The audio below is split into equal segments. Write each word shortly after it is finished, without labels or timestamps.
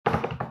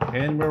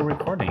And we're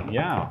recording,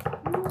 yeah.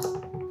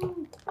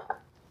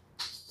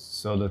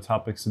 So the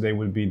topics today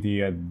would be the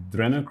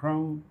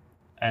adrenochrome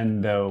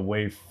and the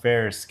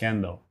Wayfair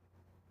scandal.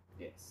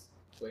 Yes,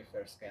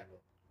 Wayfair scandal.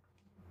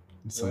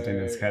 It's something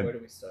Where do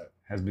we start?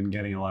 has been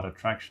getting a lot of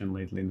traction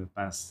lately in the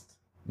past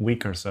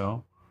week or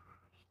so.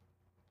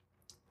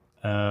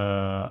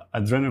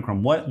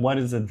 Adrenochrome. What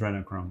is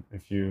adrenochrome,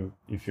 if you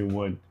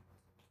would?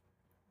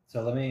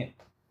 So let me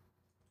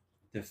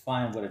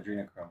define what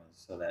adrenochrome is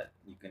so that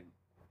you can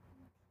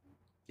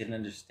get an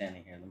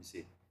understanding here. Let me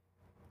see.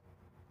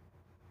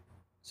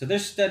 So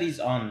there's studies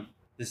on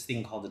this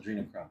thing called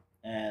adrenochrome,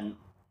 and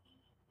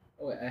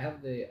Oh wait, I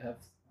have the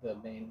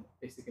main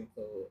basic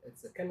info.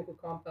 It's a chemical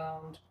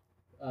compound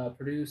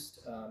produced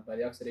by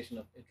the oxidation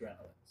of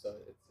adrenaline. So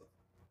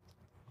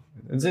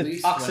Is it?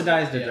 released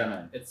Oxidized when-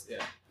 adrenaline. Yeah, it's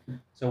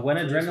so when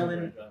produced when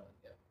adrenaline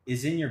yeah.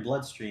 is in your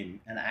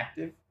bloodstream and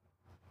active,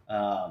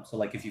 so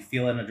like if you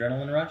feel an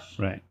adrenaline rush,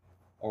 Right.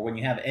 or when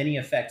you have any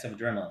effects of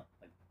adrenaline,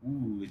 like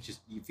ooh, it's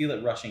just you feel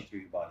it rushing through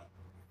your body.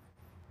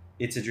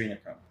 It's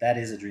adrenochrome. That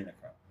is adrenochrome.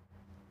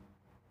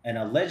 And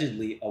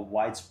allegedly, a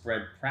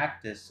widespread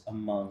practice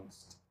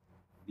amongst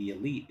the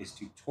elite is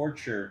to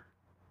torture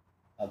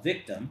a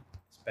victim,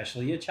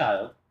 especially a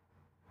child,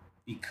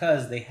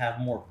 because they have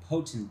more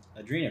potent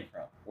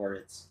adrenochrome,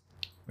 where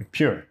Like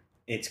pure.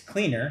 it's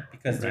cleaner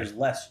because Right. there's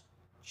less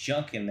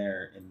junk in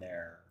their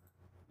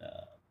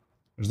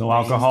There's no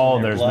Raised in alcohol.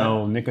 their There's blood.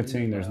 no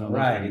nicotine. There's no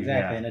right, nothing.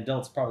 exactly. Yeah. An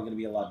adult's probably going to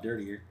be a lot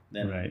dirtier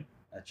than Right.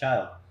 a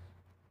child,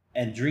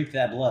 and drink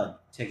that blood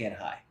to get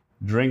high.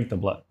 Drink the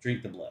blood.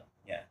 Drink the blood,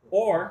 yeah.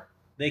 Or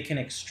they can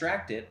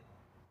extract it,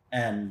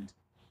 and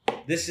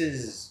this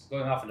is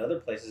going off in other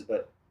places,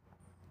 but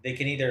they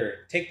can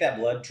either take that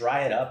blood, dry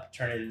it up,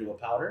 turn it into a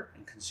powder,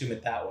 and consume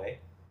it that way,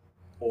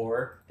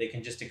 or they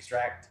can just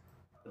extract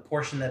the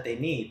portion that they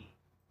need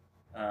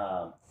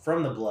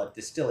from the blood,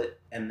 distill it,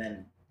 and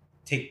then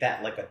take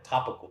that like a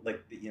topical,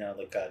 like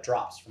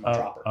drops from a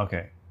dropper.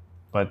 Okay.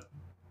 But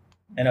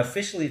And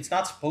officially, it's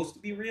not supposed to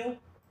be real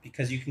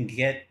because you can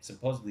get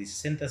supposedly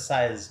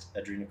synthesized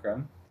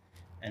adrenochrome,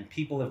 and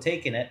people have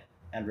taken it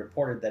and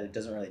reported that it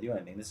doesn't really do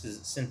anything. This is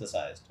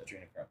synthesized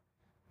adrenochrome.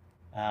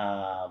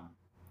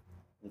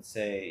 Let's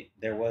say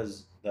there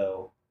was,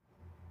 though,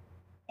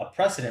 a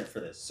precedent for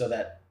this so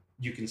that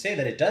you can say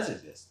that it does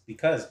exist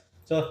because,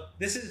 so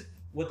this is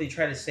what they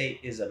try to say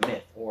is a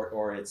myth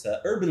or it's an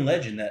urban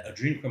legend that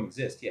adrenochrome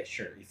exists. Yeah,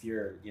 sure. If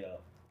you're,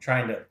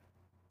 trying to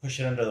push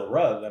it under the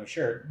rug, I'm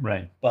sure.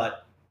 right.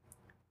 But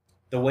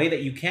the way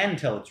that you can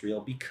tell it's real,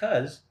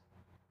 because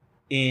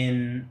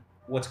in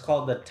what's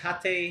called the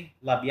Tate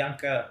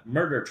LaBianca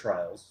murder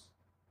trials,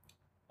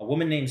 a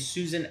woman named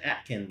Susan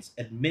Atkins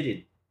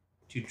admitted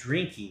to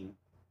drinking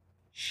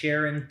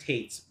Sharon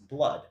Tate's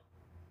blood.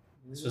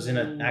 This was in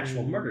an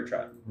actual murder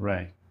trial.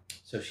 Right.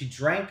 So she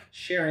drank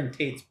Sharon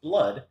Tate's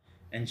blood,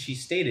 and she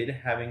stated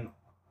having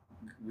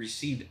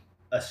received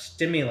a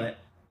stimulant,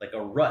 like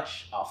a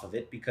rush off of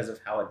it because of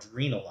how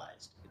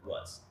adrenalized it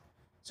was.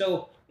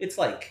 So it's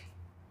like,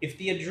 if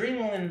the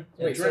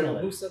Wait, so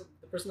who said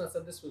the person that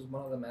said this was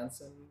one of the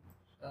Manson?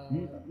 Part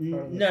of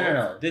the No.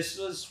 cult? This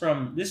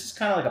is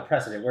kind of like a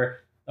precedent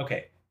where,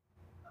 okay,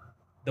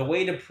 the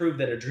way to prove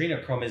that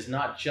adrenochrome is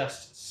not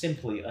just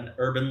simply an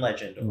urban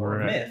legend or a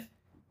Right. myth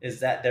is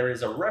that there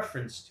is a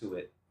reference to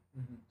it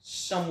Mhm.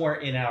 somewhere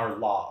in our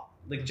law.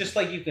 Like, just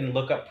like you can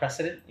look up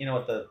precedent,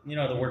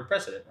 the word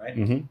precedent, right?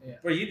 Mm-hmm.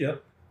 Well, you do.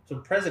 So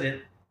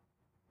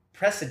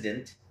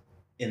precedent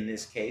in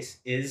this case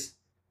is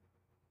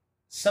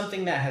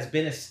something that has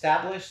been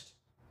established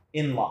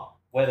in law,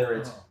 whether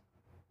it's Oh.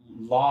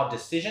 law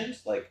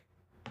decisions, like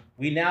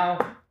we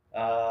now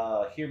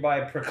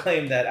hereby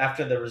proclaim that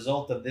after the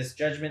result of this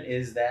judgment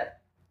is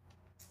that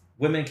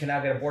women can now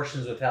get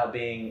abortions without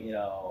being,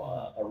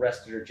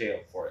 arrested or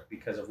jailed for it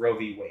because of Roe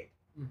v. Wade.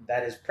 Mhm.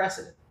 That is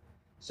precedent.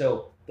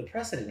 So the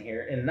precedent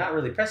here, and not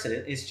really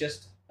precedent, is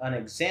just an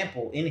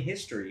example in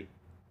history,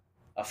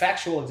 a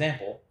factual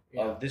example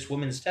Yeah. of this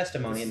woman's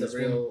testimony in This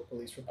this is a real woman,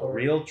 police a report.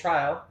 real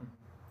trial, Mhm.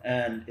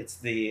 and it's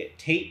the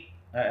Tate.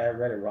 I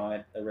read it wrong.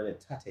 I read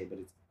it Tate, but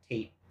it's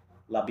Tate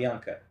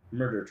LaBianca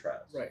murder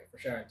trials Right, for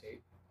Sharon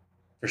Tate.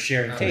 for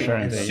Sharon For Tate.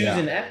 Sharon And Tate,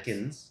 Susan yeah.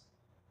 Atkins,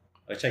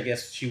 which I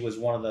guess she was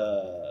one of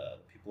the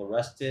people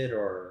arrested,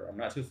 or I'm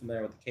not too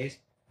familiar with the case,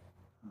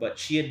 but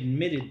she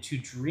admitted to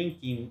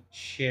drinking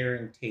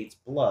Sharon Tate's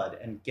blood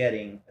and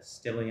getting a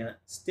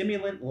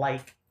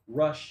stimulant-like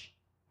rush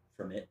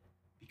from it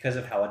because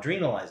of how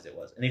adrenalized it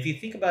was. And if you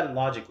think about it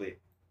logically,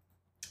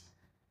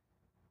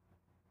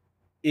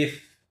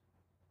 if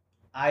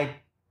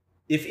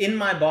in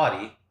my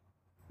body,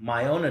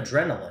 my own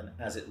adrenaline,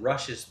 as it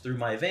rushes through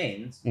my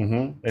veins,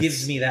 Mm-hmm.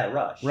 gives me that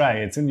rush. Right.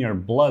 It's in your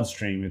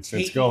bloodstream.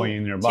 It's going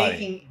in your body.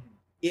 Taking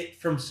it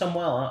from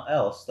somewhere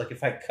else, like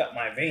if I cut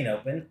my vein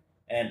open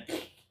and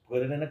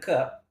put it in a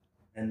cup,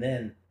 and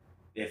then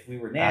if we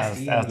were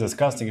nasty, as and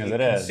disgusting you as it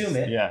is. consume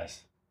it,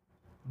 Yes.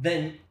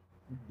 then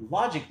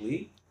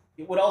logically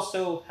it would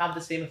also have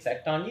the same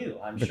effect on you.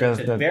 I'm Because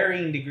sure to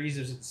varying degrees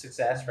of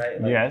success, right?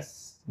 Like,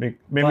 yes. Maybe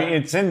but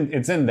it's in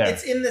there.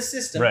 It's in the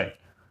system. Right.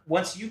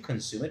 once you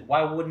consume it,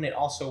 why wouldn't it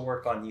also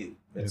work on you?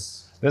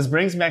 It's This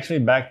brings me actually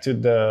back to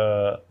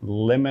the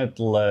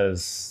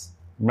Limitless.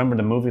 Remember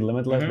the movie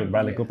Limitless with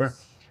Bradley Yes. Cooper?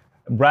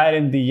 Right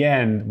in the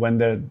end, when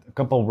the a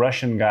couple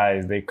Russian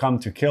guys they come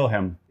to kill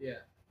him, Yeah.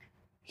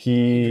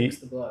 he Drinks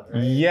the blood,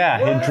 right?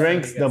 yeah What? he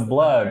drinks He the gets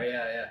blood power,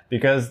 Yeah.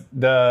 because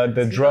the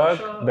Is he drug,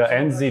 Russia? the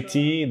From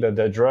NZT,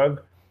 the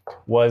drug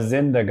was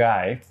in the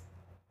guy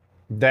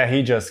that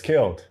he just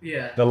killed.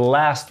 Yeah. The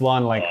last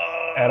one, like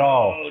at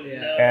all.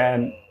 Yeah.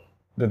 And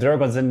the drug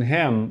was in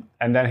him,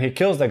 and then he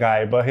kills the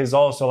guy, but he's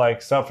also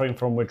like suffering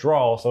from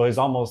withdrawal, so he's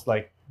almost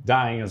like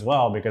dying as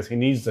well because he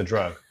needs the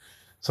drug.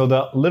 So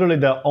literally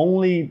the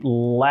only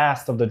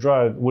last of the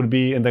drug would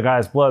be in the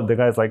guy's blood. The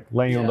guy's like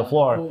laying on the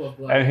floor, pool of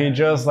blood, and he yeah.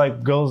 just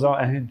like goes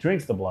out and he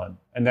drinks the blood,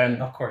 and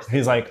then of course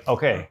he's like,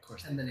 okay, Of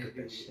course. And then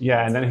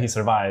yeah, and then he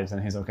survives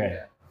and he's okay.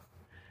 Yeah.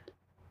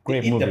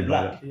 Great Eat the movie, by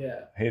blood. the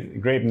Yeah.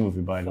 great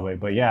movie by the way.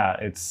 But yeah,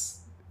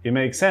 it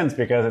makes sense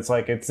because it's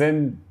like it's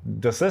in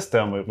the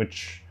system,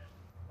 which,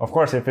 of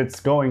course, if it's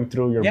going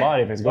through your Yeah.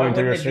 body, if it's Why going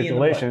through your wouldn't it be in the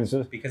blood? circulation, it's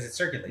just Because it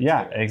circulates.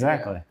 yeah, there.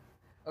 exactly.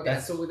 Okay,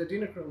 That's- so with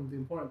adrenochrome, the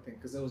important thing,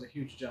 because there was a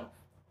huge jump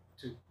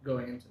to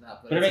going into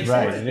that. But it makes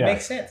Right, sense. yeah. It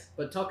makes sense.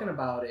 But talking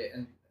about it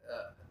and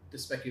the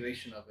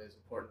speculation of it is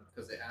important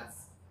because it adds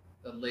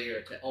a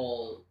layer to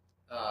all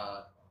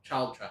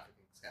child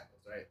trafficking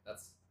scandals, right?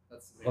 That's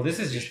Well, this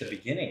is just the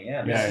beginning.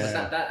 Yeah. Yeah, This is-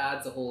 That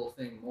adds a whole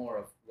thing more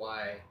of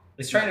why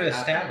It's trying to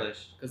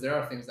establish. because there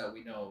are things that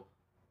we know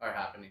are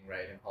happening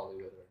right in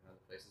Hollywood or in other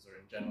places or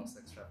in general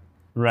sex trafficking.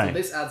 So Right.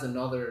 this adds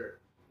another,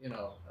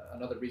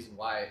 another reason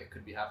why it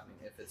could be happening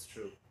if it's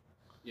true,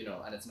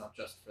 and it's not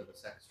just for the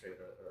sex trade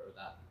or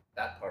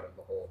that part of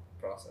the whole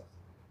process.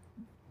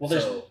 Well,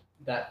 there's so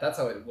that's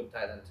how it would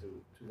tie then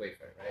to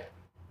Wayfair, right?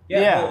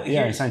 Yeah,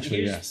 here's- essentially,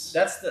 here's- yes.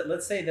 That's the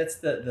let's say that's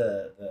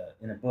the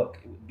in a book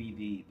it would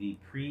be the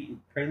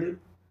prelude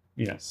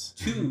Yes.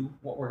 to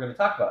what we're going to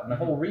talk about and the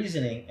whole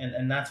reasoning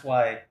and that's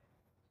why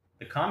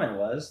the comment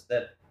was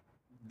that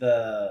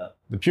the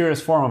The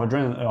purest form of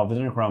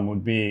adrenochrome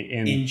would be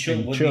in would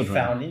children. be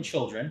found in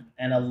children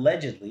and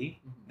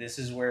allegedly Mhm. this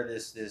is where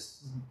this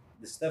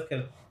stuff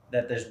comes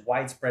that there's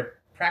widespread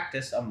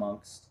practice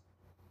amongst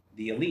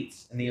the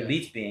elites and the Yeah.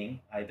 elites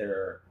being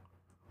either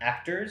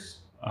actors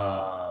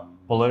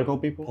Political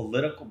people.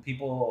 political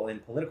people in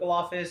political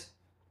office,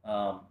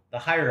 the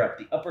higher up,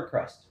 the upper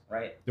crust,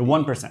 right? The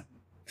 1%.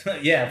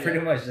 Yeah, pretty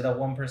much the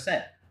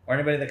 1%, or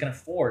anybody that can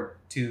afford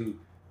to,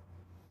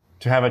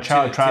 To have a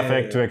child To-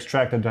 traffic to- to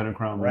extract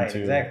adrenochrome Right, into,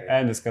 exactly.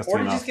 and disgusting or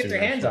to enough just get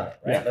their hands on it,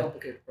 It's right? a Like,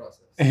 complicated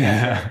process.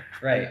 Yeah.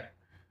 right. Yeah.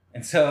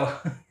 And so,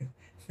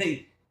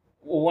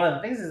 one of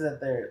the things is that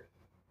they're,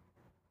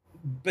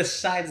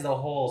 besides the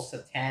whole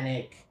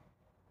satanic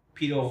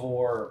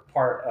pedovore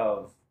part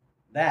of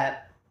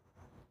that,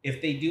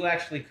 if they do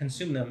actually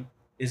consume them,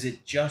 is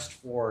it just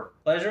for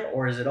pleasure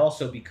or is it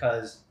also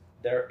because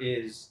there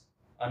is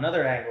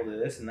another angle to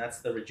this and that's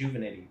the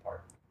rejuvenating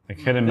part? Like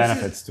hidden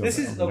benefits to This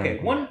it. is okay.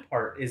 One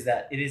part is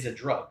that it is a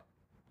drug,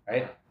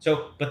 right?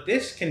 So, but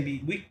this can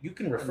be you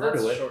can refer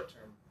to it short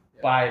term.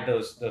 Yeah. by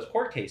those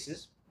court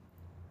cases,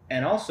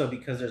 and also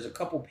because there's a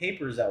couple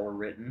papers that were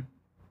written,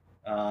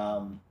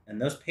 and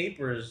those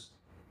papers,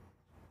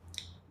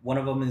 one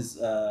of them is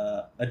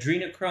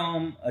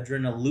adrenochrome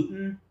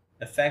adrenolutin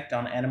effect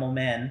on animal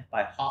man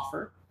by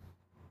Hoffer,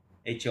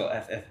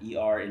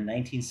 Hoffer in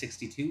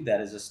 1962.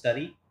 That is a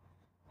study,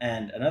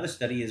 and another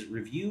study is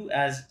review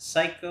as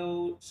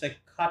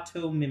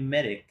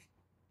psychotomimetic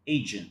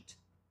agent,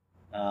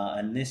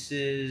 and this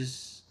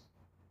is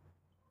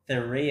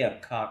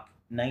Thereacock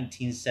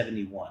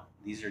 1971.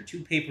 These are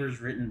two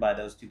papers written by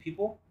those two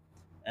people.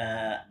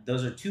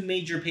 Those are two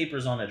major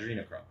papers on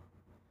adrenochrome.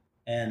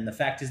 And the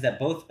fact is that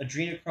both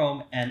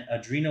adrenochrome and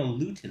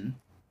adrenolutin,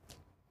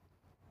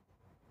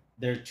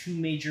 they're two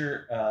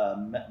major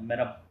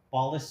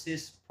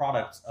metabolysis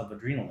products of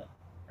adrenaline,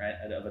 right?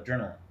 Of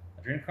adrenaline.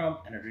 Adrenochrome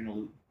and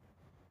adrenolutin.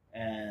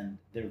 And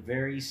they're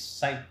very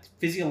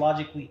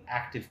physiologically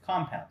active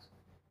compounds.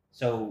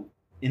 So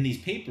in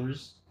these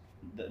papers,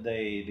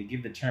 they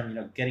give the term,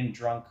 getting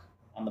drunk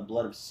on the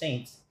blood of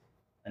saints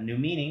a new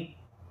meaning.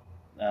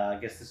 I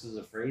guess this is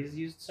a phrase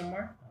used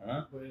somewhere. I don't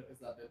know. Wait, is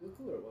that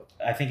biblical or what?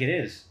 I think it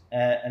is.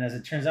 And as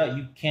it turns out,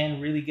 you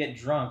can really get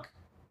drunk,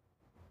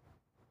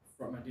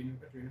 From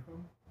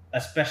adrenochrome?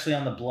 especially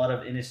on the blood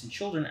of innocent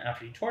children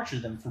after you torture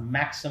them for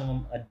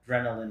maximum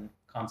adrenaline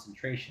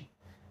concentration.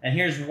 And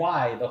here's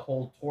why the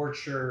whole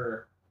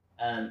torture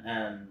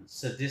and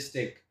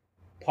sadistic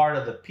part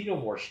of the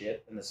pedovore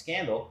shit and the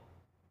scandal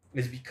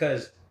is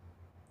because,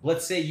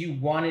 let's say you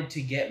wanted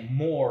to get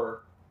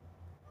more,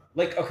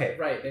 like, okay,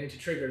 Right, they need to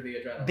trigger the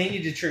adrenaline. they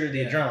need to trigger the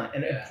Yeah, adrenaline.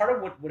 And yeah. part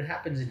of what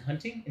happens in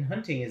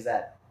hunting is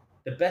that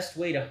the best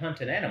way to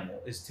hunt an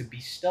animal is to be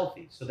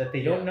stealthy so that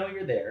they don't Yeah. know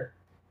you're there.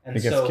 And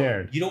They get so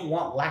scared. you don't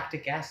want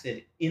lactic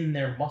acid in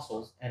their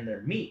muscles and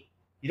their meat.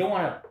 You don't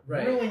want to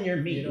Right. ruin your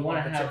meat. You You, don't want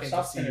want to the have chicken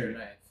to see your sustenance.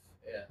 knife.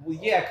 Yeah. Well,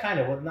 yeah, kind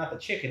of. Well, not the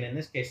chicken. In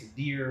this case, a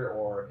deer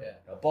or Yeah.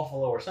 a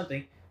buffalo or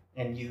something.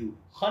 And you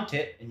hunt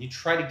it and you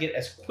try to get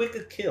as quick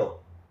a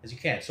kill as you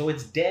can. So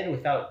it's dead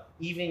without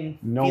even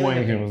Knowing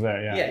feeling he it. was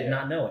there, Yeah,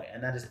 not knowing,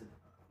 and that is,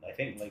 I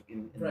think, like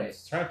in Right.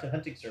 those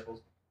hunting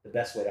circles, the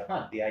best way to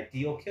hunt. The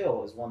ideal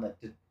kill is one that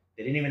they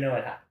didn't even know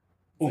it happened.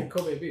 It's like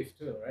Kobe beef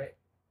too, right?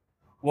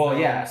 Well,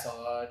 yeah,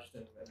 Massaged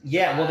and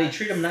yeah. Well, they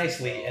treat them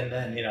relaxed, nicely, and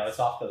then nice. it's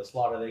off to the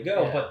slaughter they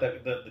go. Yeah. But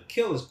the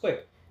kill is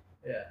quick.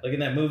 Yeah. Like in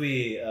that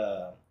movie,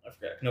 I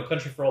forgot, No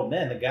Country for Old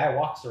Men. The guy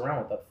walks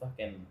around with a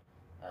fucking,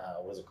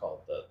 what's it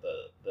called?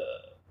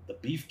 The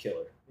beef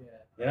killer. Yeah.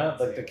 You know,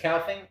 like the cow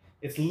thing.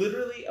 It's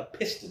literally a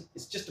piston.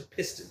 It's just a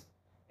piston,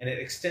 and it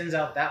extends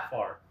out that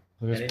far,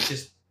 and it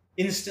just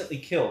instantly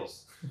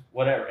kills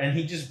whatever. And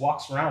he just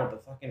walks around with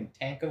a fucking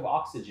tank of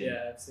oxygen.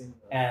 Yeah, I've seen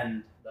that.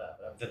 And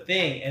that the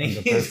thing, and And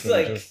the he's person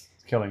like, just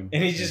killing.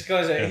 and he just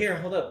goes, Yeah. "Here,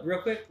 hold up,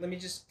 real quick. Let me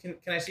just. Can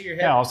I see your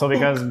head?" Yeah, also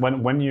because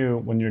when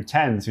you're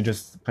tense, you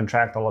just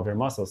contract all of your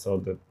muscles, so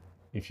that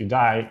if you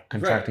die,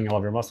 contracting all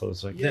of your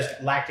muscles, like Yeah.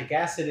 There's lactic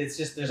acid. It's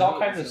just there's all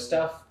kinds of So-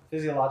 stuff,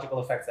 physiological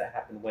effects that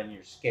happen when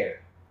you're scared,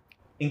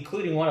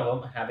 including one of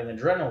them having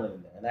adrenaline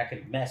in there, and that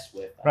could mess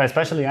with. right,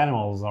 especially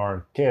animals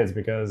or kids,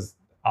 because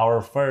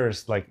our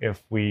first, like,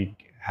 if we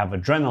have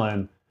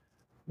adrenaline,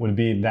 would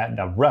be that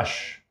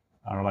rush,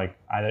 or like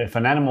if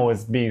an animal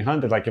is being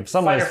hunted, like if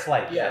someone Fight or is,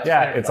 flight. Yeah. yeah,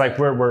 fight or it's flight. like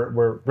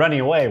we're running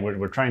away,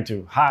 we're trying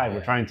to hide, we're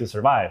Yeah. trying to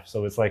survive,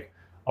 so it's like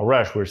a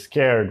rush, we're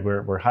scared,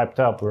 we're hyped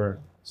up, we're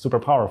super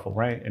powerful,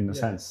 right, in a Yeah.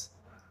 sense.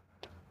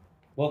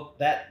 Well,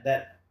 that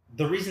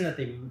the reason that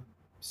they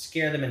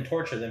scare them and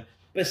torture them,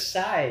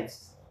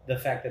 besides the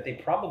fact that they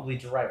probably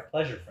derive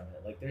pleasure from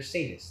it, like they're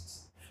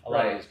sadists. A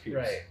lot of these creeps.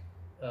 Right.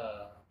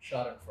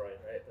 Schadenfreude,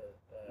 right?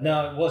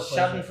 No, well,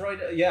 pleasure.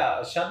 Schadenfreude. Yeah,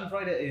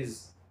 Schadenfreude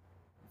is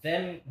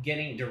them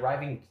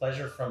deriving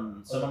pleasure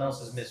from someone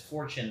else's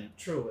misfortune.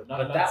 True,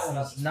 But that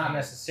one's not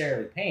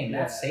necessarily pain.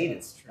 That's Yeah, sadism.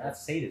 that's true.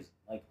 That's sadism.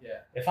 Like Yeah.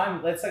 if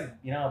I'm, let's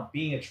like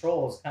being a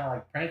troll is kind of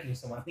like pranking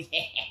someone.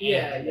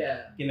 Yeah,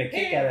 yeah. Getting a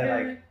kick out of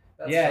it, like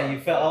That's yeah, fun. you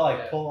felt like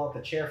Yeah. pull out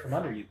the chair from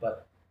under you.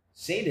 But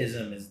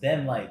sadism is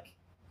them like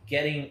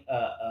getting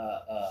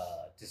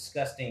a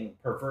disgusting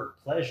pervert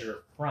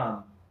pleasure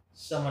from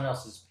someone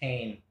else's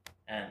pain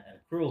and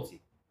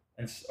cruelty,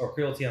 or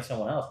cruelty on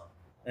someone else.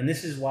 And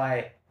this is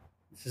why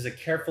this is a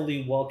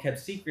carefully well kept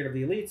secret of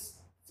the elites.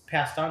 It's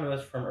passed on to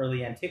us from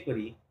early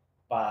antiquity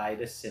by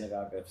the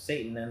synagogue of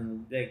Satan,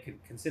 and they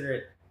could consider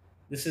it.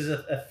 This is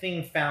a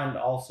thing found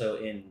also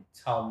in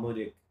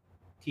Talmudic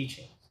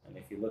teachings. And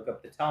if you look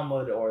up the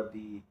Talmud or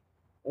the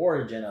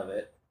origin of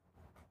it,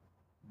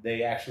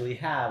 they actually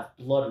have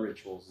blood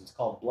rituals. It's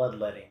called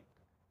bloodletting.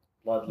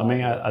 Blood I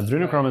mean, libel.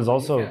 adrenochrome is You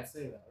also can't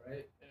say that,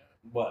 right? Yeah.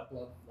 What?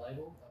 Blood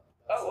libel?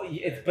 Oh,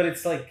 but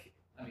it's like,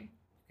 I mean,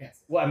 you can't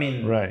say well, I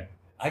mean, right.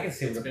 I can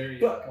say it's what the very,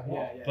 fuck I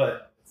want,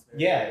 but it's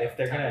very, yeah, if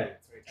they're taboo. gonna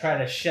It's very try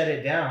taboo. to shut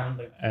it down,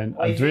 like, And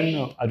Why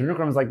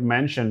adrenochrome is like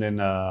mentioned in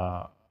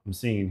I'm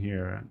seeing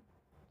here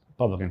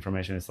public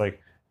information. It's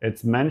like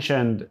it's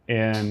mentioned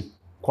in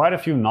quite a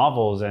few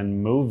novels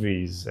and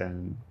movies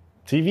and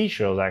TV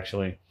shows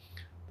actually.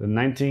 The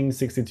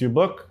 1962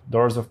 book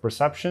Doors of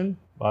Perception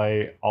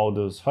by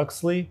Aldous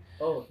Huxley.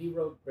 Oh, he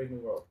wrote Brave New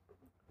World,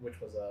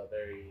 which was a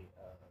very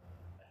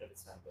ahead of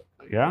its time book.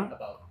 Yeah?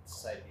 About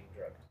society being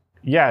drugged.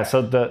 Yeah,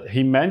 so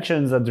he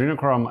mentions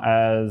adrenochrome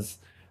as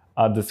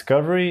a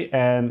discovery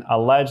and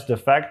alleged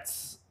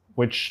effects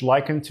which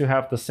liken to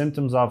have the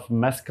symptoms of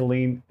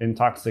mescaline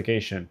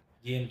intoxication,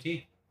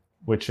 DMT.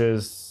 which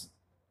is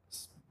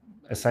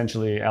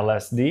essentially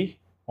LSD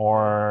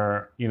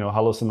or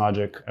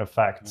hallucinogenic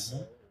effects.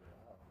 Mhm.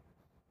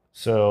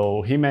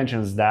 So he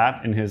mentions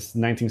that in his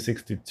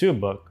 1962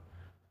 book.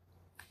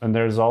 And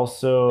there's That's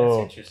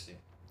also interesting.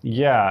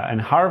 and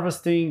the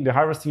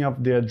harvesting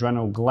of the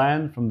adrenal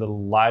gland from the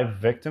live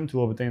victim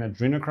to obtain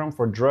adrenochrome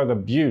for drug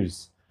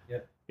abuse.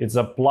 Yep. It's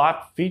a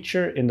plot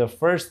feature in the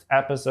first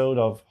episode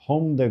of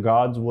Whom the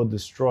Gods Would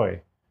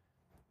Destroy,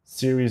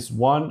 series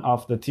 1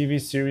 of the TV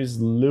series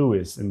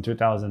Lewis in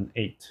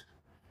 2008.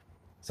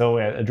 So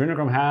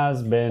adrenochrome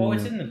has been Oh,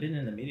 it's been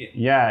in the media.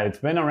 yeah, it's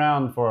been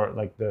around for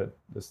like the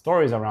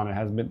stories around it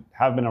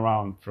have been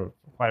around for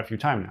quite a few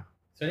times now.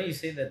 So now you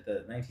say that the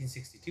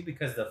 1962,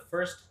 because the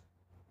first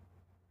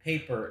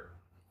paper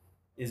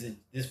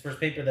this first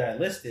paper that I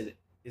listed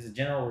is a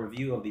general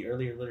review of the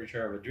earlier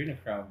literature of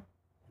adrenochrome,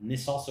 and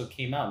this also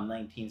came out in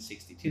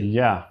 1962.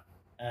 Yeah.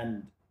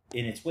 And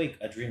in its wake,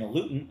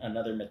 adrenolutin,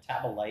 another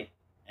metabolite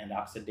and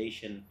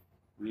oxidation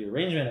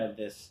rearrangement of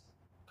this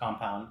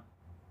compound,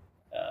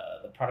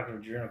 the product of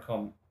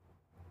adrenochrome,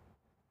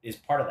 is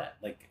part of that.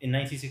 Like in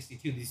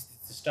 1962, this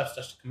stuff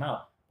starts to come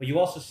out, but you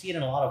also see it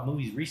in a lot of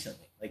movies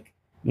recently. Like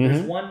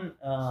there's Mhm. one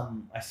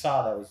I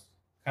saw that was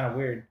kind of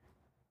weird.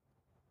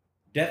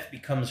 Death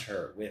Becomes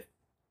Her, with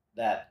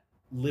that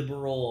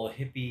liberal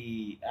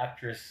hippie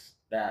actress,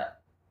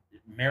 that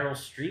Meryl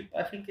Streep,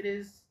 I think it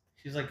is.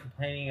 She's like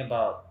complaining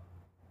about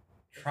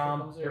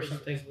Trump or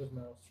something. With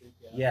Meryl Streep,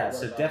 Yeah, What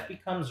so about Death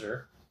Becomes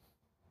Her.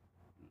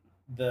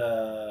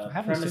 The I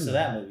haven't premise seen of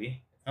that. that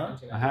movie. Huh?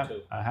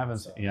 1992. I haven't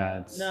So- yeah,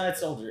 it's No,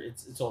 it's older.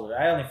 It's older.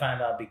 I only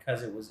found out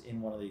because it was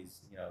in one of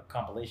these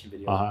compilation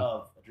videos Uh-huh.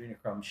 of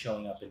adrenochrome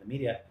showing up in the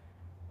media.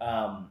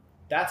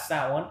 That's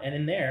that one. And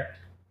in there,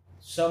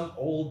 some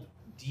old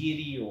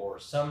deity or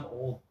some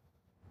old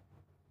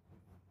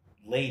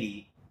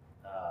lady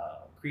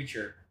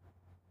creature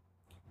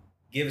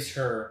gives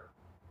her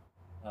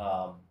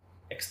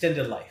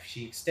extended life.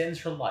 She extends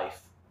her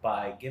life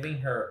by giving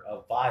her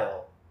a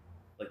vial,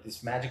 like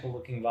this magical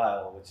looking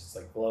vial, which is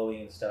like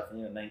glowing and stuff.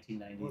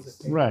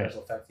 1990s Right.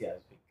 special effects. Yeah,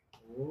 it's pink.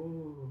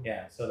 Ooh.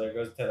 Yeah, so there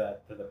goes to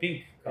the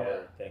pink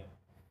color thing,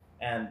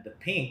 and the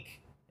pink,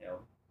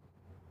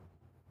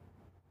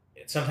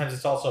 sometimes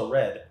it's also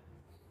red.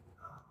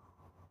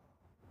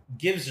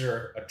 Gives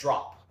her a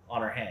drop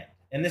on her hand,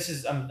 and this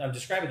is I'm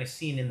describing a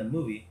scene in the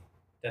movie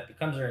that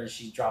becomes her, and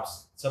she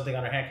drops something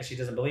on her hand because she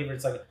doesn't believe her.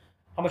 It's like,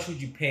 how much would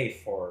you pay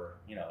for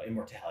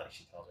immortality?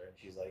 She tells her, and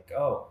she's like,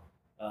 oh,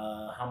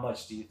 how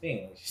much do you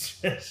think? Like,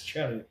 she's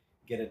trying to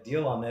get a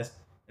deal on this,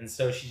 and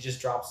so she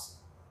just drops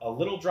a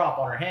little drop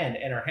on her hand,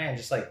 and her hand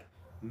just like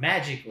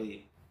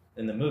magically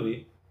in the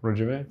movie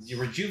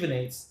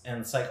rejuvenates, and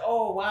it's like,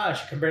 oh wow.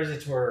 She compares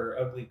it to her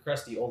ugly,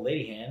 crusty old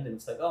lady hand, and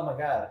it's like, oh my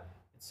god,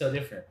 it's so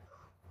different.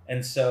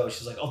 And so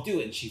she's like, I'll do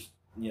it, and she,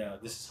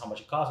 this is how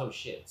much it costs. Oh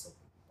shit, it's like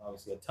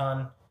obviously a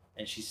ton.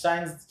 And she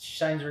signs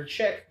her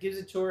check, gives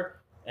it to her,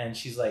 and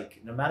she's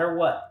like, no matter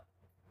what,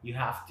 you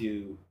have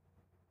to,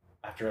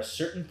 after a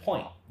certain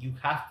point, you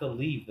have to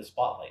leave the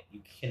spotlight.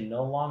 You can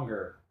no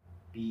longer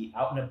be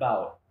out and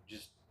about,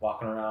 just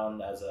walking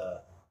around as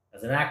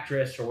an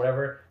actress or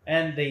whatever.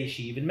 And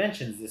she even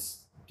mentions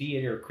this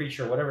deity or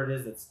creature, whatever it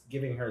is, that's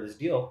giving her this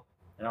deal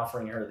and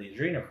offering her the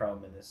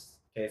adrenochrome, in this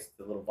case,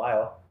 the little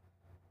vial.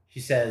 She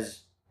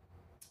says,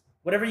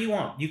 whatever you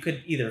want. You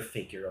could either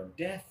fake your own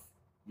death,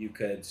 you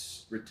could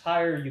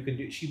retire, you could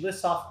do. She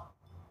lists off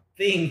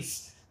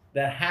things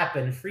that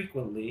happen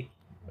frequently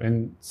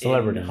in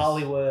celebrities, in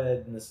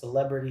Hollywood, in the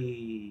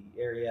celebrity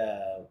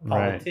area,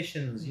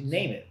 politicians, you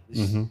name it.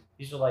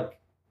 These are like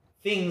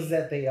things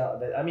that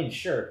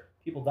sure,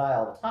 people die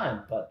all the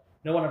time, but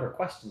no one ever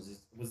questions,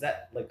 was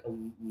that like a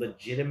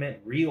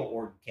legitimate, real,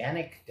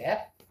 organic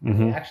death? Did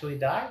they actually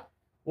die?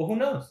 Well, who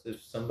knows?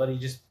 If somebody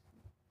just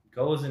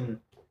goes and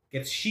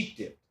gets sheep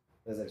dipped,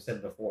 as I've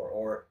said before,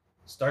 or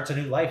starts a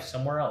new life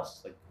somewhere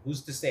else, like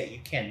who's to say? You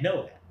can't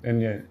know that.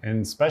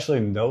 And especially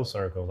in those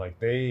circles, like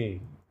they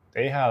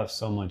have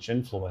so much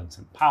influence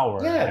and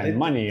power and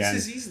money,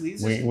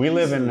 and we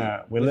live in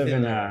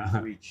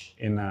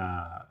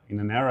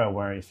an era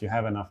where if you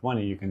have enough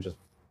money, you can just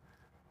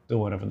do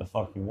whatever the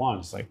fuck you want.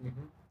 It's like,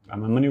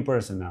 I'm a new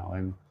person now,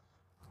 and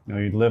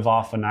you live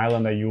off an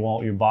island that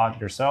you bought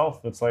yourself.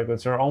 It's like,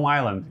 it's your own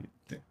island.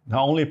 The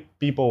only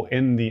people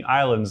in the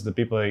islands, the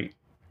people that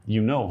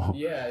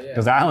Yeah.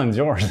 Because the island's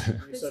yours.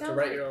 You start to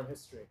write your own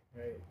history,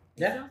 right?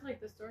 It sounds like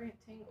the story in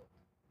Tangled.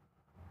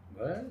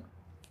 What?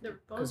 The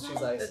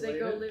bozo that they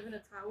go live in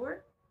a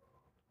tower.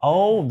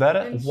 Oh,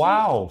 And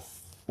wow.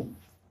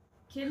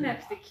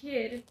 Kidnaps the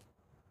kid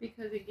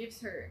because it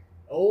gives her.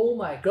 Oh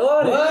my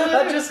god! What?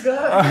 That just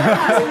got.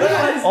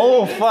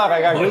 Oh fuck!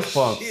 I got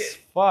goosebumps. Shit.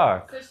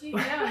 Fuck. So she's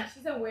young.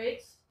 She's a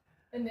witch,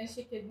 and then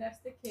she kidnaps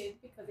the kid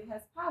because he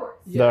has powers.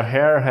 The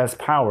hair has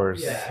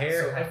powers. Yeah.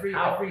 hair So has every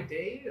power.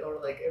 day, or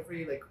like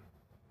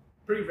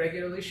pretty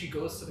regularly, she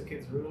goes to the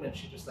kid's room and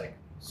she just like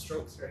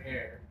strokes her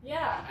hair,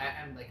 Yeah.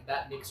 and like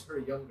that makes her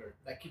younger.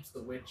 That keeps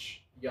the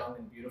witch young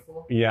and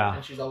beautiful. Yeah.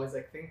 And she's always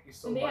like, "Thank you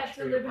so And they much have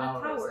to for your live in a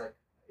powers." tower. Like,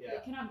 yeah.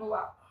 They cannot go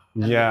out.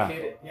 And the Yeah.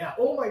 kid- yeah.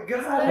 Oh my So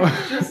god!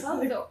 that's Just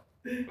bozo.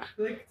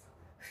 like.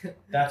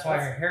 That's why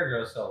her hair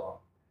grows so long.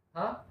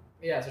 Huh?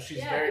 Yeah. So she's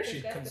Yeah, because she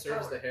that's the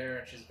conserves power. the hair,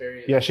 and she's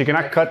very. Yeah, she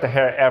cannot cut the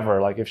hair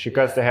ever. Like if she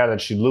cuts the hair, then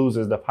she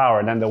loses the power,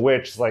 and then the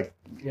witch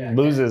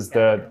loses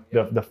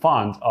the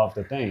font of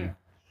the thing.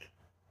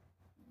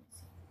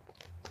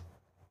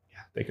 Yeah,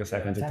 take a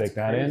second to take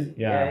that in.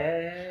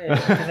 Yeah.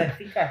 Because I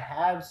think I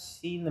have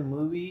seen the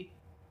movie.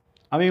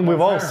 I mean, we've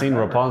all I'm trying to seen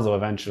remember. Rapunzel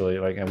eventually,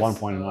 like at one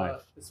point in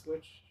life. This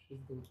witch is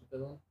the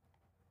villain.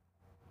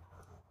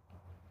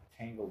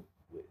 Tangled.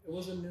 It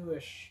was a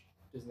newish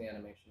Disney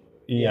animation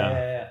movie.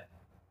 Yeah.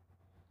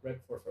 Right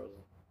before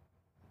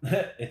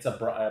Frozen. It's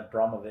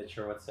Abramovich,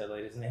 or what's that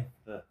lady's name?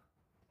 The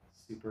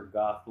super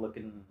goth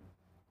looking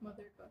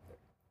Mother Gunther.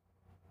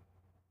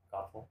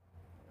 gothful.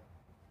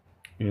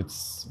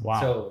 It's wow.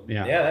 So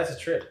yeah. that's a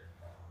trip.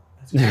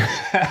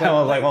 I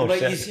was like, oh but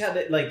shit. you see how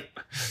that, like,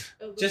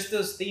 just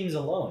those themes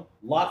alone,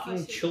 locking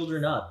Especially-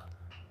 children up.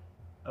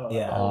 Oh,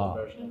 Yeah. the old Oh.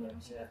 version And of then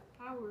it. she Yeah. has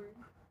power.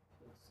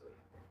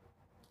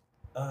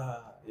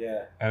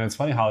 Yeah. And it's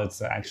funny how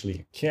it's actually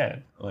a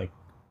kid. Like,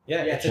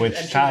 Yeah. Yeah, It's Which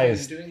and she's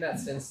ties- been doing that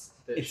since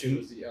It's- she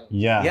was young.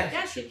 yeah.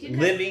 Yeah, she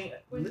kidnapped living,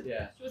 when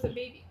Yeah. she was a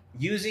baby.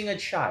 using a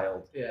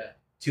child Yeah.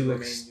 to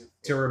Remain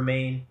youthful.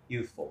 remain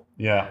youthful.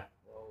 Yeah.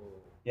 Whoa.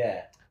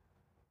 Yeah.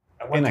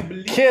 I In want a to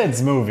believe.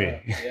 kid's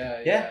movie.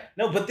 Yeah. Yeah.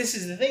 No, but this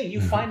is the thing.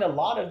 You find a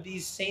lot of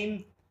these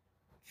same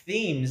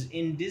themes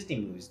in Disney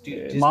movies,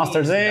 dude. Disney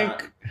Monsters, is Inc.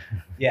 not-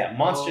 Yeah,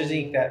 Monsters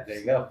Inc. That there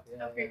you go.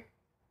 Yeah. Okay.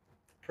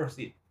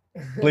 Proceed.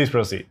 Please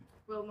proceed.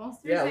 Well,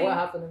 Monsters Yeah. Inc. What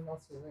happened in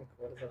Monsters Inc?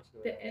 What is that to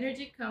do? The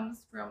energy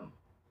comes from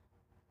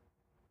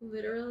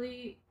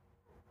literally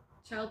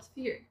child's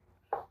fear.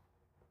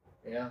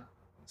 Yeah.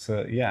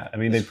 So yeah, I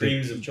mean The they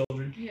screams of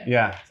children. Yeah.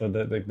 yeah. So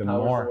the Powers the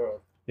more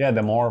world. yeah,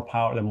 the more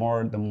power,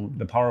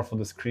 the powerful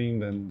the scream,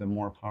 then the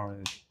more power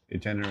it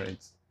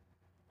generates.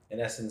 In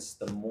essence,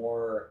 the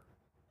more,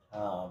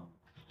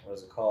 what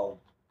is it called?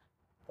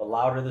 The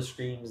louder the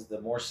screams,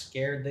 the more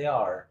scared they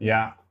are,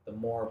 Yeah, the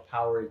more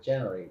power it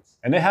generates.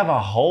 and they have a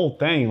whole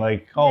thing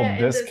like, oh,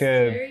 Yeah, this and the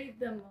kid, scary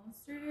the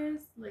monster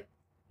is, like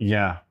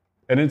yeah,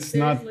 and it's there's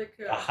not like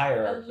a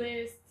hierarchy.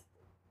 list.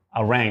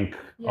 a rank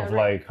Yeah, of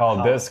right. like, oh,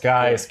 How this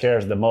guy good.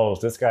 scares the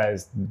most. This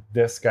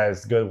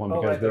guy's good one Oh,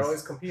 because right, they're this.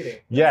 always competing.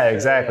 Yeah, That's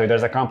exactly. yeah.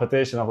 There's a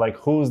competition of like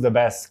who's the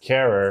best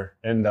scarer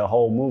in the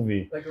whole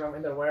movie. Like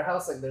in the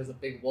warehouse, like there's a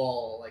big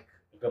wall, like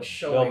Like a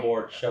showing-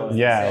 billboard showing.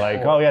 Yeah, Yeah.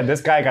 like, oh yeah,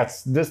 this guy got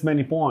this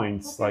many Who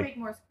points. can Like, make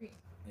more scream?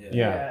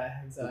 Yeah.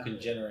 Who exactly.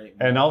 can generate?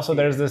 and more also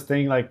there's fear. this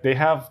thing like they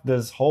have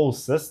this whole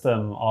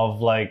system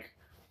of like,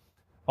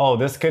 oh,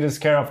 this kid is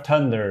scared of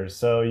thunder.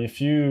 So if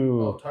Oh,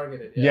 you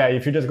targeted. yeah,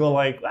 if you just go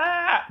like,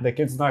 the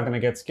kid's not gonna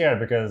get scared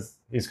because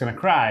he's gonna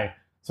cry.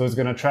 So it's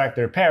gonna attract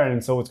their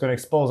parents. So it's gonna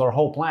expose our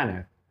whole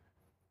planet.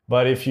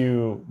 But if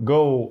you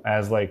go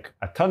as like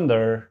a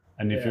thunder,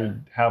 and if Yeah. you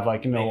have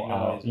like Make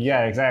noise.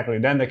 yeah, exactly,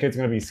 then the kid's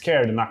gonna be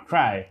scared and not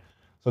cry.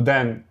 So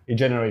then it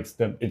generates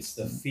It's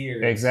the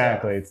fear.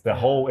 exactly. itself. It's the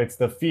whole. It's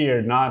the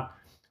fear. Not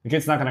the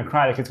kid's not gonna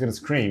cry. The kid's gonna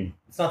scream.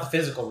 It's not the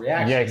physical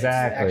reaction. Yeah,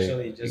 exactly. It's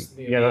actually just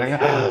Yeah, the like,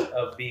 act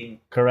of being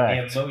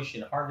Correct. the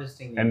emotion,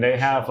 harvesting. The And they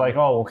have emotion. like,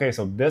 oh, okay,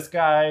 so this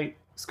guy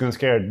is gonna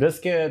scare this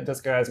kid.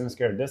 This guy is gonna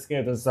scare this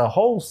kid. There's a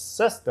whole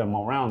system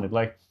around it.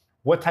 Like,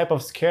 what type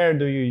of scare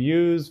do you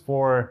use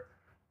for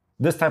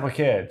this type of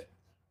kid?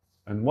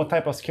 And what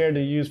type of scare do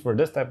you use for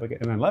this type of kid?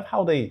 And I love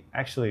how they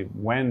actually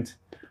went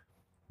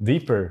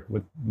deeper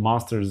with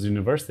Monsters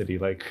University.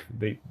 Like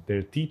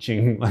they're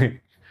teaching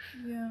like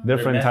Yeah.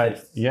 different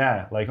methods. types.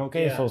 Yeah, like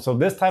okay, Yeah. so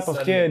this type of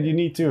Study. kid, you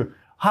need to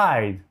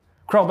hide,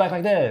 crawl back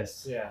like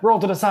this, Yeah. roll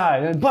to the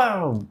side, and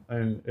boom,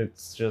 and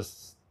it's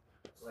just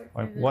Like,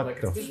 like And then, what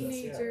like the it's f- business,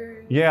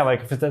 Teenager. yeah,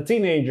 like if it's a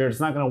teenager, it's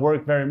not gonna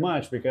work very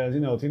much because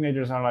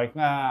teenagers are like,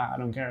 I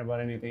don't care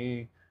about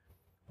anything,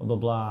 blah blah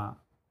blah.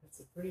 it's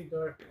a pretty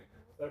dark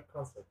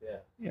concept. Yeah.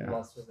 Yeah,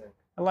 Monsters Inc.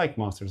 I like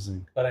Monsters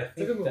Inc. But I It's a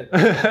think good movie.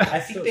 that, I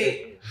think Still they.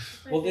 good movie.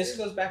 Well, this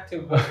goes back to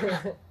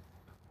what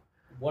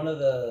one of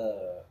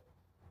the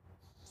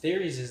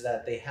theories is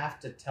that they have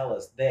to tell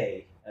us,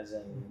 they, as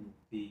in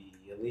the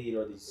elite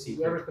or these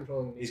Whoever's secret,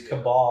 controlling these media.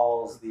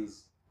 cabals,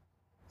 these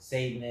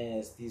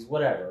Satanists, these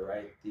whatever,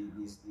 right?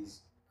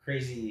 These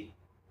crazy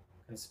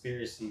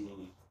conspiracy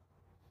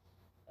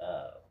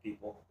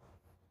people,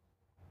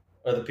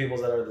 or the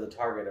peoples that are the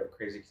target of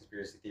crazy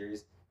conspiracy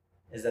theories,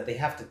 is that they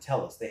have to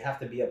tell us. They have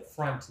to be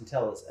upfront and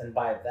tell us, and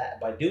by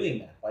doing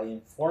that, by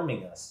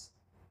informing us,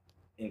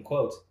 in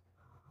quotes,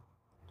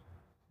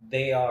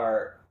 they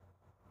are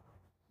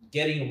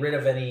getting rid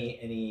of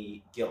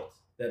any guilt.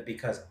 That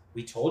because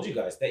we told you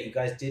guys that you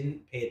guys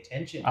didn't pay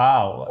attention.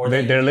 Oh, Or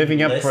they're that living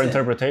you up for listen.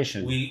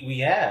 interpretation.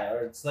 Yeah,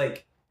 or it's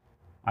like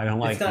I don't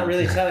like. it's not them.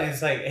 really telling.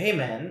 It's like, hey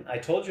man, I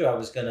told you I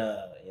was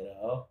gonna,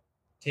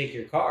 take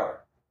your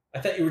car. I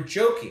thought you were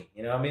joking.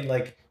 I mean,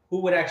 like, who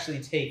would actually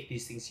take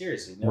these things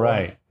seriously?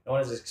 Right. No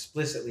one has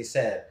explicitly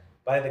said,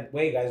 by the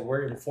way, guys,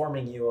 we're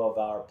informing you of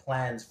our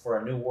plans for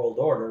a new world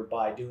order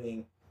by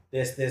doing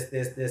this, and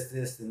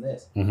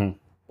this. Mhm.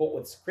 But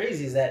what's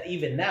crazy is that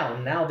even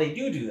now they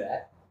do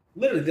that.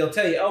 Literally, they'll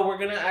tell you, oh, we're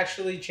going to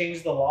actually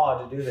change the law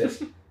to do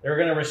this. They're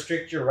going to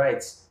restrict your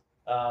rights.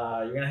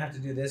 You're going to have to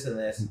do this and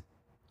this.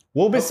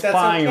 We'll be Hope that's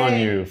spying on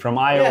okay. you from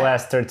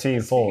iOS 13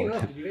 Speaking forward.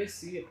 of, did you guys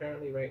see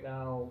apparently right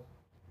now,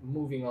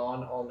 moving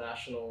on, all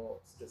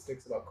national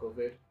statistics about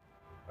COVID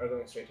are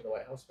going straight to the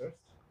White House first?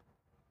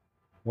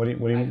 What do you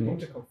I mean? need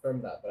to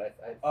confirm that, but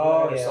I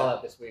Oh, I yeah. saw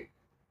that this week.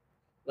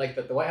 Like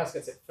that the White House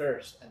gets it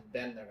first, and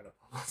then they're gonna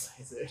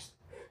publicize it.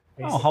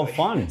 Oh, how basically.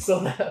 fun. So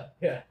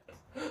that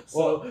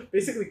So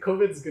basically,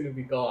 COVID's gonna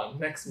be gone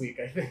next week,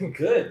 I think.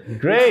 Good.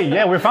 Great,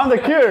 yeah, we found the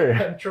cure.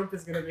 And Trump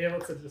is gonna be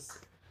able to just,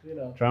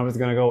 Trump is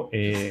gonna go,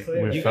 It's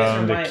clear. we You guys,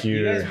 found the you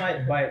cure.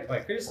 guys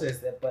might criticize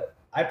that, but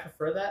I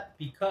prefer that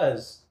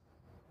because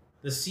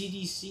the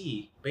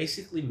CDC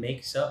basically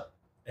makes up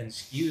and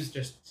skews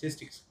their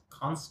statistics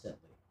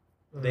constantly.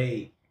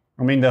 They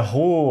I mean, the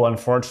WHO,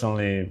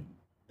 unfortunately,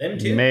 them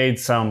too. made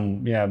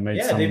some, they some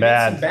made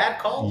bad, some bad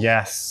calls.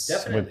 yes,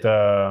 Definitely. with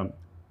the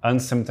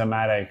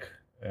unsymptomatic,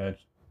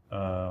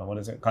 what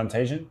is it,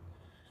 contagion?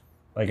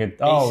 Like it,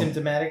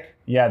 Asymptomatic.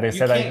 yeah, they You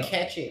said can't like,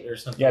 catch it or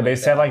something. yeah, they like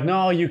said that. like,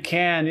 no, you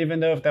can, even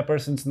though if that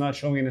person's not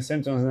showing any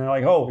symptoms, and they're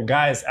like, oh,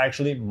 guys,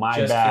 actually, my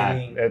Just bad,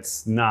 kidding.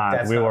 it's not,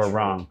 That's we not were true.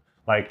 wrong.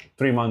 Like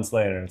 3 months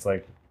later, it's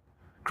like,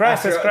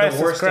 crisis, After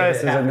the worst of it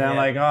and then happened,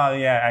 like, oh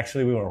yeah,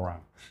 actually we were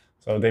wrong.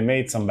 So they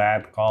made some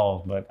bad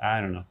calls, but I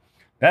don't know.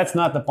 That's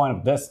not the point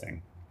of this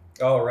thing.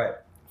 Oh right.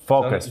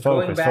 Focus, So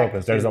going focus, back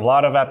focus. There's to- a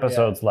lot of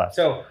episodes left.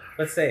 So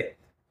let's say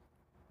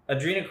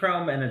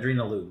adrenochrome and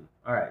adrenalube.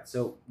 All right.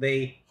 So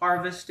they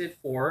harvest it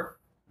for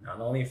not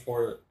only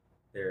for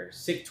their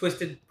sick,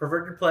 twisted,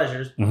 perverted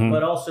pleasures, Mhm.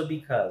 but also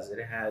because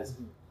it has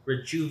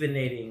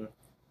rejuvenating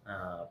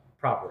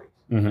properties.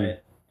 Mhm. Right?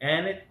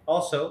 and it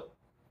also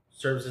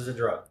serves as a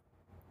drug.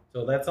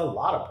 So that's a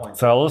lot of points.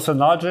 So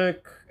hallucinogenic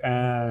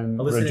and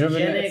Hallucinogenic,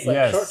 rejuvenate. It's like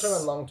Yes. short-term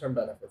and long-term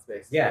benefits,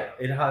 basically. Yeah,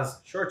 it has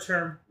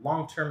short-term,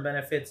 long-term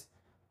benefits,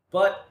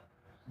 but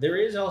there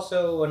is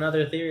also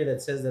another theory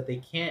that says that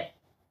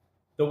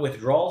the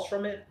withdrawals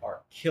from it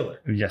are killer.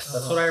 Yes.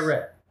 That's what I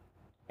read.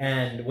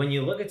 And when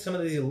you look at some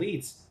of these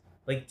elites,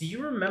 like, do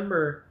you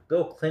remember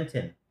Bill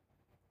Clinton?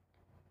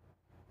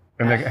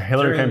 In the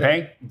Hillary During the-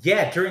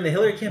 campaign, During the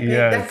Hillary campaign,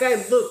 Yes. that guy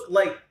looked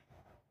like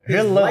he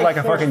his looked life like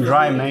a force fucking was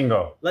dry leaving.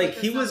 mango. Like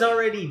he was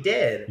already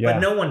dead, Yeah. but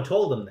no one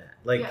told him that.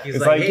 Like Yeah. he's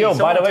It's like, like, hey, yo, by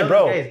someone the way, tell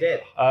bro, this guy's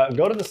dead.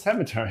 Go to the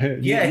cemetery.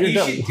 Yeah, You're he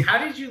done. should. How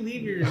did you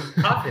leave your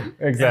coffin?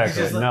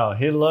 Exactly. Just like- No,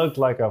 he looked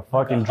like a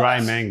fucking dry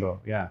husk. mango.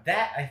 Yeah.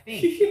 That I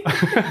think. Hey.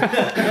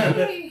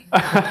 Wait,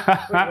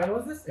 when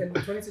was this? In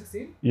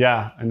 2016?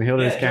 Yeah, in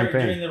Hillary's During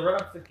campaign. the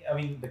run up,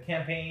 the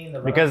campaign. The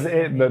Because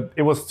run-up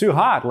it was too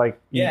hot. Like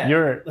Yeah,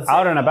 you're let's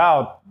out say- and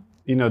about,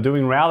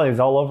 doing rallies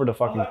all over the I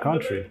fucking haven't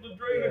country. been able to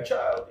drain a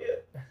child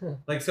yet.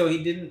 Like so,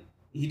 he didn't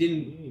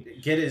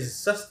get his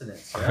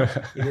sustenance. You know?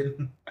 He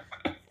didn't.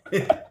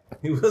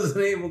 He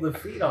wasn't able to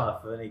feed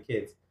off of any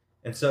kids,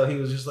 and so he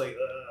was just like.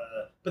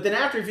 But then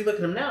after, if you look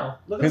at him now,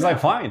 He's him like now.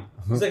 fine.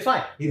 He's like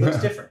fine. He looks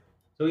different.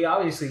 So he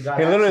obviously got.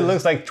 He literally access-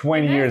 looks like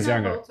 20 That's years not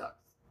younger. Botox.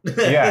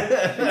 Yeah.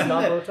 It's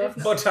not Botox?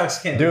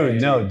 Botox can't. do Dude,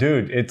 anything. no,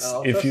 dude. It's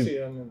I'll if trust you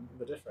you on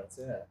the difference,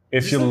 yeah.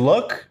 if Just you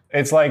like- look,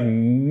 it's like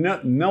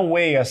no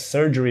way a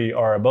surgery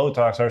or a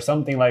Botox or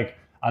something like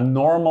a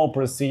normal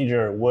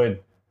procedure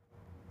would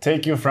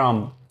take you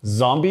from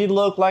zombie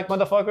look like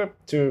motherfucker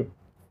to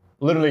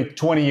literally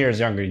 20 years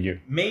younger you.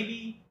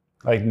 Maybe,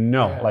 Like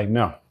no, Yeah. like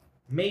no.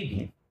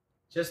 maybe,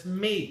 just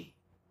maybe,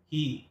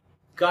 he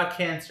got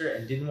cancer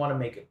and didn't want to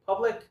make it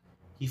public.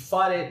 He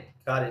fought it,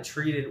 got it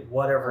treated,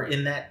 whatever,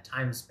 in that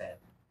time span.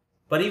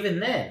 But even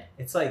then,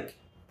 it's like,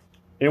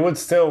 It would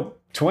still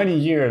 20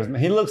 years.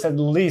 He looks at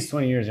least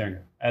 20 years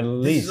younger. At this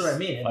least. is what I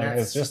mean. And Like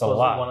that's it's just a supposedly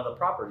lot. one of the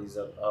properties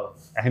of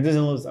And he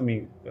doesn't lose. I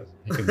mean,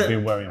 he could be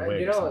wearing a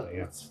wig You or know, something.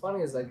 Yeah. what's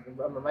funny is like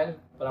I'm reminded,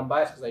 but I'm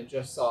biased because I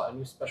just saw a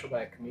new special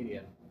by a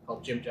comedian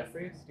called Jim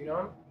Jeffries. Do you know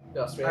him?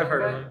 The Australian I've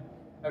heard guy? of him.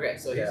 Okay,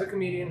 so he's Yeah. a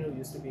comedian who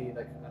used to be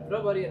like kind of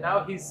nobody, and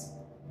now he's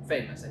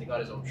famous and he got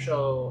his own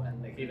show,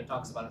 and like he even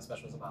talks about in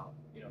specials about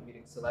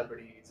meeting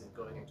celebrities and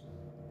going into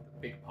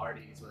big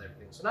parties with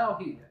everything. So now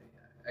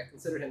I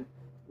consider him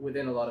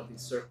within a lot of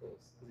these circles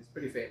because he's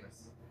pretty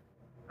famous.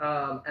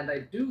 And I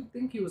do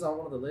think he was on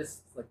one of the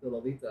lists, like the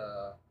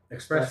Lolita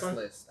Express one?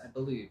 list, I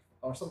believe,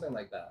 or something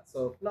like that.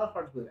 So not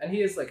hard to believe. And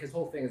he is like his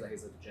whole thing is that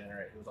he's a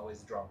degenerate. He was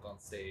always drunk on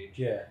stage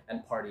Yeah,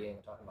 and partying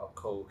and talking about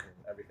coke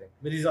and everything.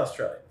 but he's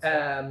Australian.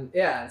 so-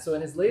 Yeah, and so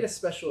in his latest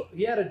special,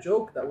 he had a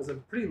joke that was a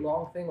pretty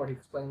long thing where he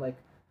explained like,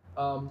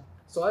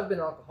 so I've been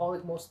an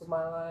alcoholic most of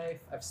my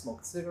life. I've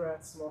smoked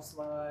cigarettes most of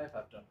my life.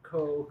 I've done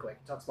coke. Like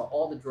he talks about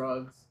all the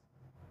drugs.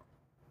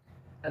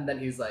 And then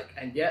he's like,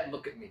 and yet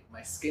look at me,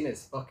 my skin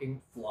is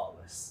fucking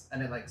flawless.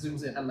 And it like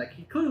zooms in, and like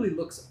he clearly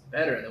looks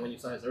better than when you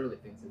saw his early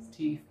things. His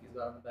teeth, he's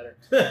gotten better.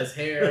 His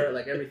hair,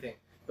 like everything,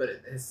 but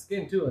his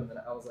skin too. And then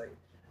I was like,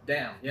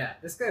 damn, yeah,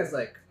 this guy's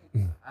like,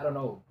 I don't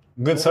know,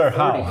 Good over sir, 30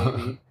 how?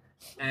 maybe.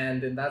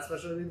 And in that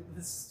special,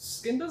 his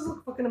skin does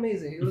look fucking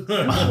amazing. He looks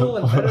beautiful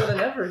and better than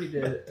ever he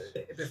did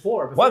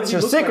before. What's he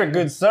your looked secret, like,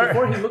 good sir?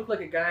 Before he looked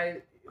like a guy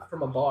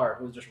from a bar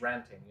who was just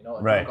ranting, a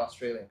Right. drunk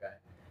Australian guy.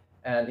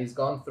 And he's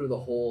gone through the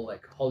whole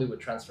like Hollywood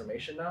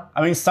transformation now.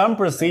 I mean, some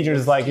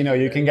procedures like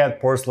you can get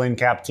porcelain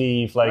cap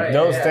teeth, like Right,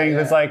 those yeah, things.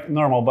 yeah. It's like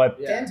normal, but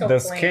Yeah. Dental the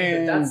plane,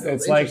 skin, But that's the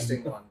it's like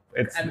interesting one.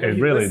 it's And it when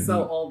he really. lists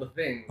out all the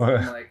things,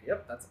 I'm like,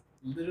 yep, that's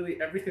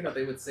literally everything that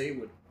they would say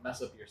would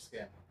mess up your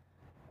skin.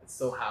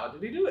 So how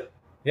did he do it?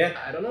 Yeah,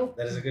 I don't know.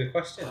 that is a good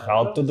question.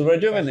 How to do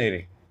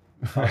rejuvenating?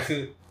 How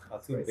to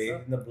Wait, bathe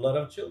so? in the blood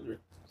of children.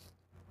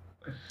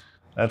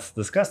 That's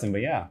disgusting, but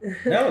yeah.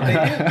 No, they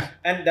do.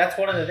 And that's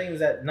one of the things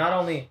that not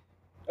only.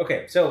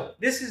 Okay, so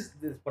this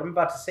what I'm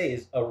about to say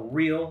is a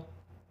real,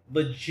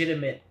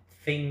 legitimate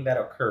thing that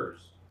occurs.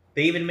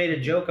 They even made a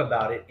joke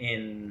about it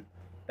in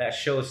that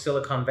show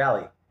Silicon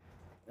Valley,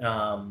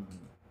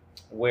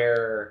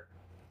 where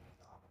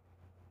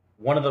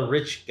one of the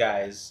rich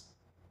guys,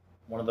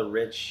 one of the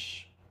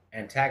rich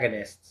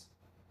antagonists,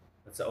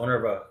 that's the owner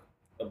of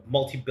a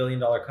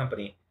multi-billion-dollar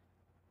company,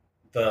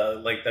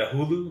 the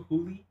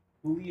Hulu,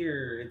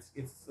 or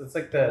it's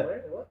like the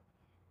Where? What?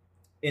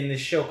 in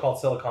this show called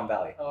Silicon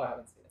Valley. Oh, I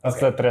haven't seen it. That's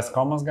Okay. the Tres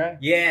Comas guy.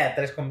 Yeah,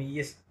 tres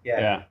comillas. Yeah,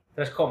 Yeah,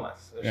 tres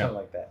comas or Yeah. something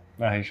like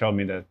that. He showed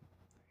me that.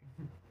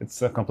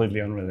 It's a completely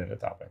unrelated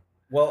topic.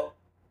 Well,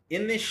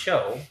 in this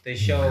show, they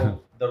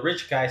show the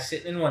rich guy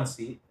sitting in one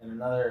seat and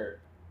another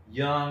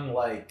young,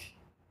 like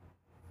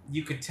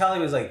you could tell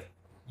he was like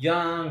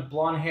young,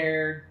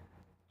 blonde-haired,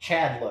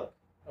 Chad look,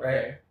 right?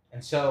 Okay.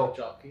 And so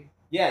Jockey.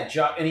 yeah,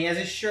 and he has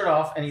his shirt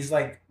off, and he's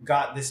like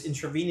got this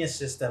intravenous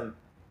system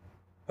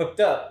hooked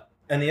up,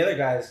 and the other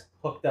guy's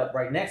hooked up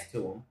right next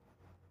to him,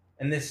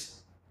 and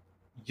this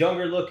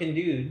younger looking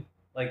dude,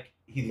 like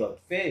he looked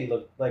fit, he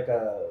looked like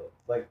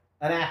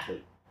an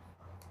athlete.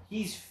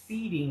 He's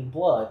feeding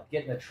blood,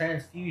 getting a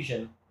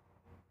transfusion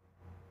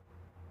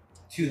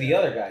to the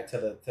other guy,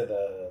 to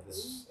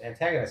this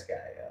antagonist guy.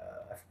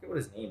 I forget what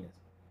his name is,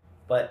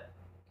 but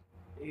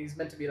He's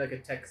meant to be like a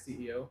tech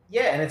CEO.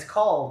 yeah, and it's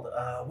called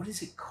what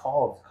is it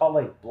called? It's called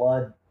like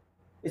blood.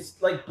 It's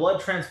like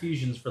blood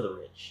transfusions for the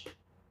rich.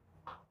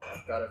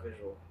 I've got a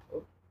visual.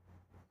 Oh.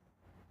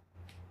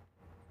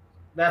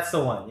 That's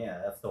the one. Yeah,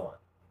 that's the one.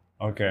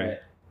 Okay. Right?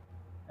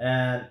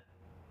 And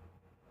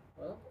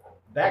Well,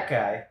 that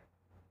guy,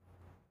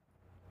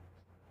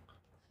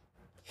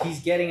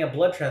 he's getting a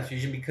blood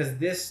transfusion because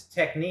this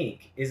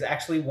technique is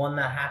actually one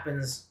that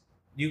happens.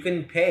 You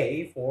can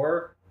pay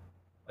for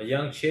a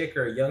young chick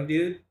or a young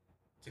dude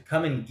to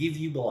come and give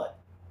you blood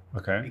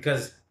Okay.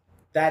 because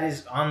that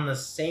is on the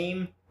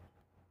same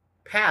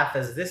path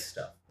as this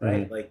stuff,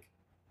 right? Like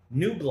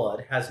new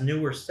blood has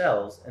newer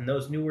cells, and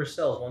those newer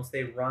cells, once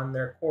they run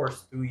their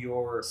course through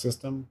your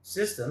System.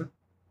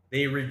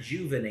 they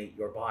rejuvenate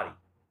your body.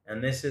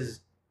 And there's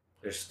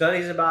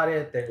studies about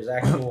it. There's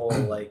actual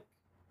like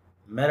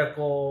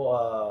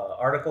medical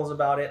articles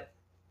about it,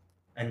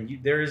 and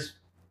there's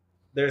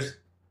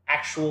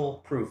actual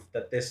proof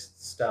that this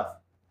stuff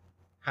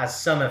has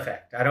some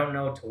effect. I don't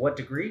know to what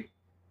degree.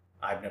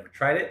 I've never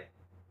tried it.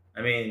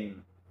 I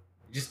mean,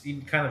 just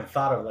even kind of the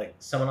thought of like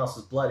someone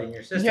else's blood in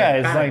your system. Yeah,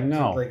 it's kind like, of,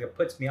 no. like it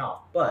puts me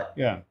off. But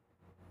Yeah.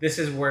 this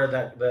is where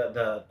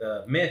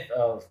the myth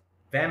of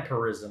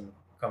vampirism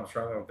comes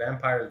from, or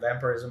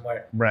vampirism,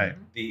 where Right.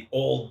 the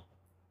old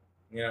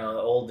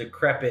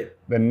decrepit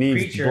That needs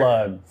creature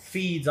blood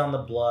feeds on the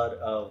blood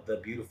of the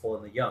beautiful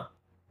and the young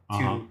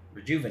to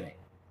rejuvenate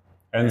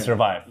and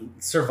survive.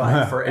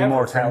 survive forever,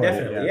 Immortality,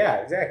 indefinitely. Yeah,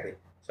 exactly.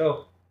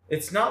 So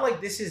it's not like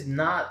this is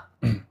not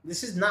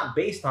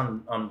based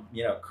on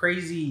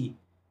crazy.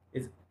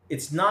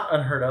 It's not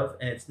unheard of,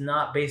 and it's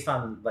not based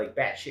on like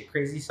batshit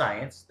crazy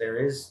science.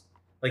 There's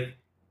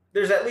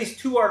at least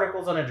 2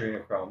 articles on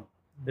adrenochrome.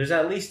 There's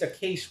at least a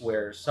case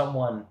where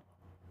someone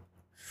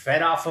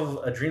fed off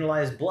of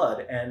adrenalized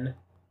blood and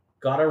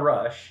got a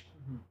rush.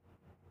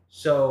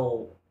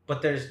 So,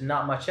 but there's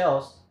not much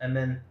else, and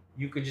then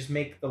you could just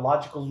make the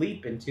logical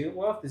leap into,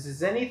 well, if this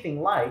is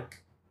anything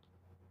like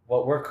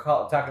what we're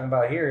talking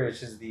about here,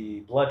 which is the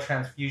blood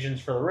transfusions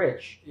for the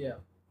rich. Yeah.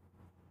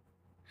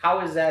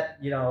 How is that?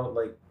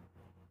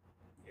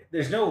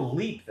 There's no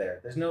leap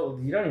there.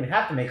 You don't even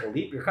have to make a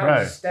leap. You're kind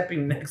of just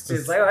stepping next to.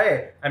 It's like, oh,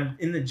 hey, I'm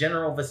in the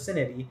general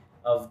vicinity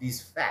of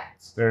these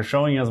facts. They're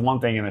showing us one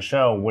thing in the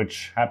show,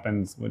 which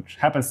happens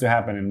to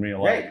happen in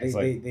real life.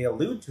 Right. They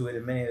allude to it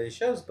in many of the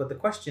shows, but the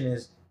question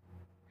is,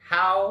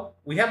 how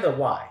we have the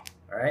why.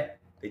 All right,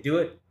 they do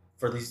it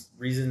for these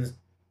reasons: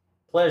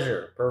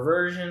 pleasure,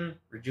 perversion,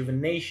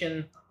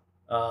 rejuvenation,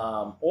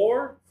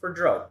 or for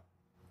drug.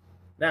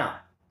 Now,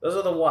 those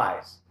are the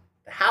whys.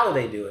 The how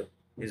they do it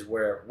is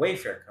where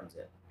Wayfair comes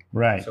in.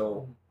 Right.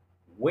 So,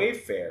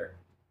 Wayfair,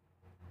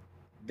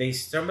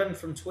 someone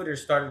from Twitter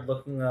started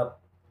looking up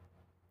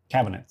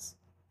Cabinets.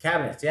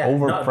 yeah.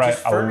 Overpriced.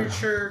 Just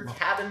furniture,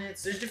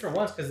 cabinets. There's different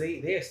ones because they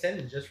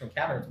extended just from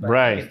cabinets. But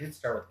Right. I think it did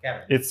start with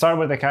cabinets. It started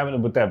with the cabinet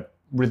with that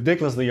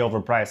ridiculously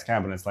overpriced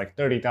cabinets, like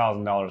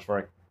 $30,000 for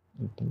a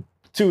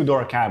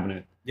 2-door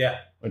cabinet, Yeah.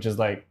 which is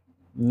like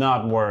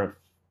not worth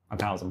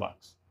 $1,000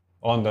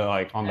 on the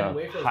And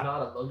Wayfair's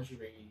not a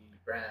luxury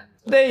brand.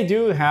 They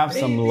do have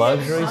some They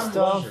luxury have some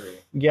stuff. luxury.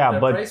 Yeah, Their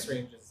but price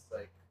range is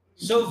like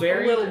So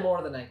very a little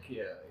more than IKEA.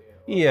 You know.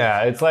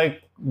 yeah, it's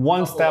like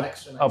one Couple step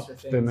extra up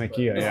nicer than things, but-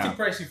 IKEA. It's Yeah.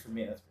 too pricey for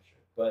me, that's for sure.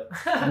 But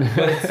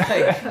it's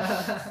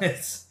like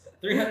it's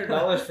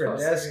 $300 for a Oh,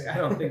 desk. sorry. I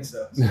don't think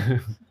so.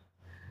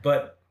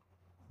 But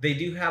they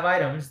do have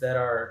items that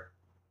are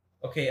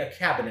a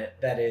cabinet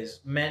that is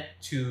meant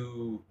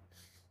to,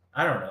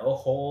 I don't know,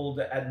 hold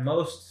at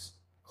most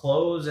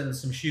clothes and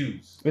some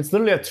shoes. It's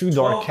literally a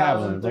 2-door $12,000,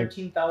 cabinet. Like,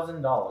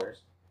 $13,000.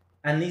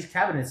 And these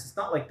cabinets, it's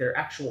not like they're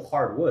actual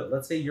hardwood.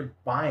 Let's say I'm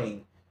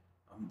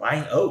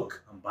buying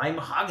oak, I'm buying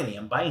mahogany,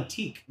 I'm buying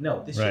teak.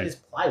 No, this Right. shit is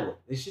plywood.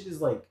 This shit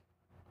is like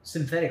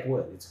synthetic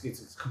wood.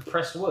 It's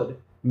compressed wood.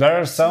 there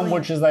are some Actually-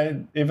 which is like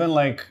even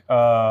like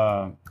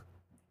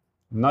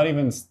not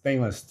even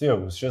stainless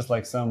steel. It's just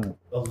like some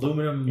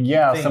Aluminum.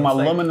 some things, like-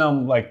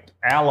 aluminum like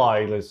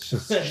alloy. It's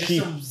just just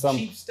cheap. some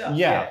cheap stuff.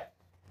 Yeah.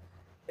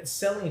 It's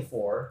selling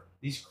for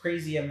these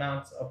crazy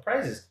amounts of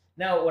prices.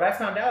 Now, what I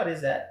found out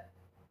is that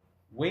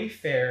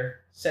Wayfair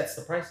sets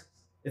the prices.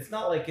 It's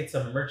not like it's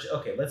a merchant.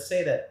 Okay, let's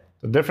say that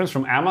The difference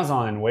from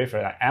Amazon and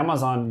Wayfair. Like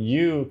Amazon,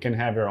 you can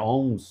have your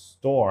own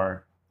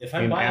store. if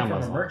I'm In buying from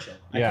Amazon. a merchant,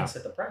 I Yeah. can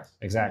set the price.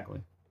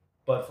 Exactly.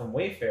 But from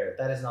Wayfair,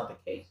 that is not the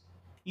case.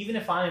 Even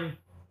if I'm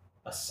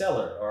a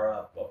seller or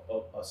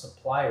a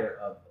supplier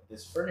of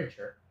this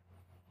furniture,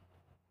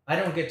 I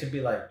don't get to be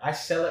like, I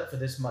sell it for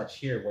this much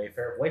here,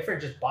 Wayfair.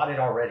 Wayfair just bought it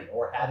already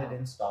or had it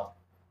in stock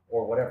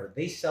or whatever.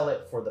 They sell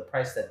it for the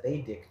price that they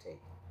dictate.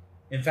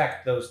 In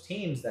fact, those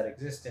teams that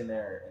exist in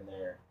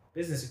their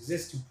business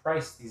exist to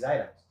price these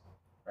items,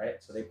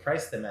 right? So they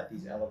price them at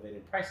these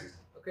elevated prices.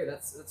 Okay,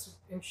 that's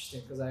interesting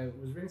because I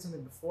was reading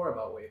something before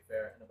about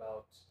Wayfair and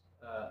about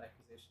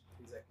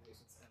these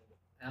accusations,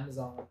 and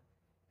Amazon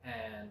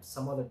and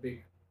some other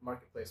big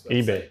marketplace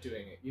website eBay.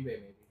 doing it. eBay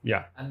maybe.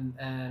 Yeah.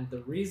 And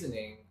the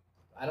reasoning,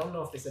 I don't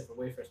know if they said for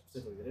Wayfair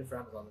specifically. They did for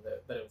Amazon,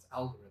 but it was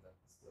algorithms.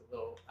 The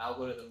little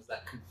algorithms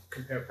that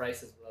compare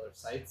prices with other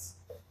sites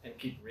and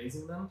keep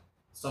raising them.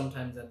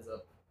 Sometimes ends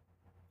up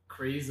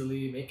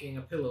crazily making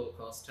a pillow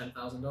cost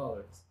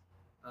 $10,000.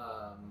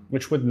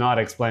 Which would not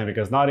explain,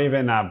 because not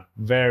even a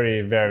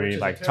very, Which very is a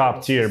like terrible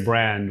top tier system.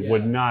 brand Yeah.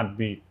 would not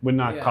Yeah,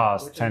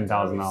 cost which is a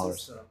terrible $10,000.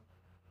 system.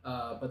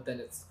 But then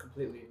it's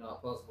completely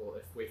not plausible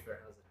if Wayfair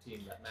has a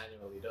team that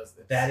manually does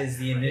this. That is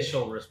the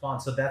initial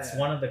response. So that's Yeah.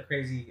 one of the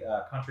crazy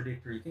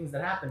contradictory things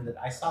that happened. That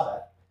I saw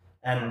that,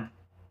 and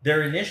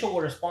their initial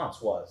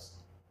response was,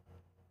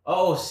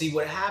 "Oh, see,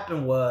 what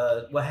happened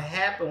was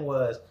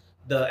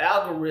the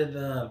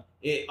algorithm,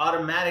 it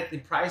automatically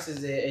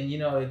prices it, and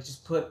it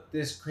just put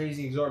this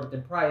crazy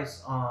exorbitant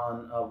price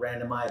on a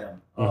random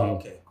item." Oh, Mhm.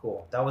 okay,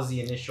 cool. That was the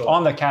initial.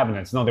 On the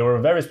cabinets. No, they were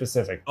very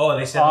specific. Oh,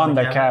 they said On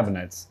the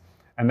cabinets.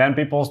 And then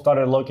people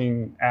started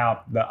looking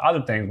at the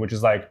other things, which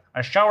is like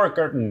a shower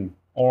curtain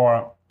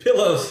or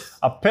pillows.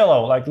 a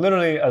pillow, like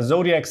literally a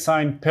zodiac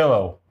sign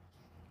pillow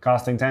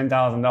costing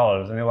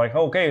 $10,000. And they're like,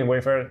 okay,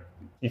 Wayfair,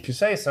 if you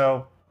say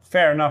so,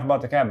 fair enough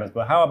about the cabinets,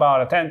 but how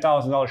about a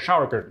 $10,000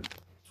 shower curtain?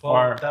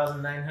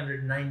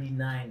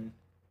 $12,999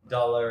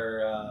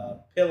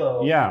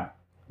 pillow. Yeah.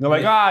 They're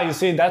like, you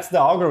see, that's the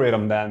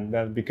algorithm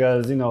then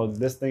because,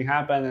 this thing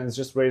happened and it's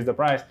just raised the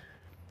price,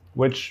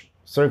 which,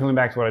 circling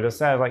back to what I just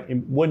said, like, it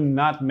would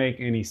not make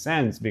any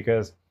sense,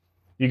 because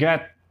you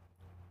get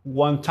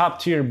one top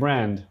tier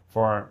brand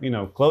for,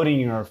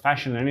 clothing or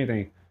fashion or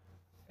anything,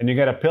 and you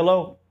get a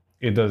pillow,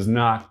 it does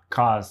not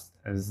cost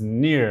as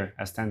near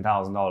as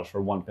 $10,000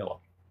 for one pillow.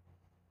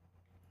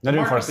 Not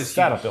even for a markup is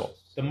set of huge. pillows.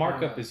 The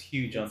markup is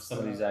huge on some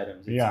of these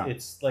items.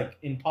 It's like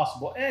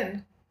impossible,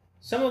 and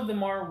some of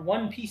them are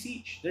one piece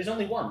each. There's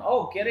only one.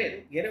 Oh, get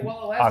it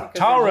while it lasts. A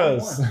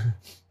Taurus.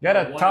 Get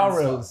a One in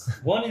Taurus.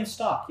 One in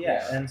stock,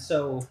 yeah. And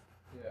so,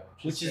 Yeah,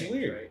 which is strange,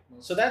 weird. Right?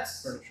 Most So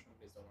that's furniture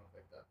companies don't work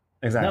like that.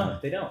 Exactly. no,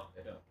 they don't.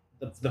 They don't.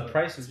 The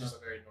price is It's just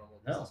not a very normal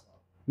No. business model.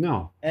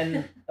 No.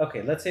 and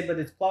okay. Let's say, but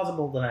it's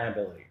plausible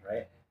deniability,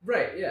 right?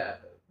 Right. Yeah.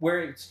 Where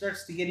it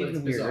starts to get But even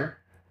it's bizarre. weirder.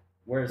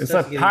 Where it It's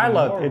starts a to get even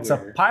pilot. more It's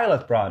weirder a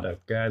pilot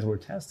product, guys. We're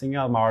testing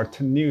out our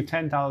new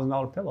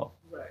 $10,000 pillow.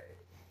 Right.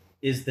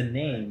 is the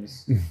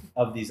names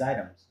of these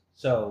items.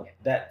 So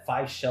that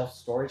 5-shelf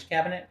storage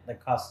cabinet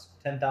that costs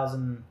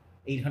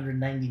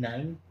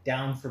 $10,899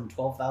 down from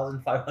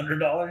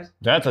 $12,500.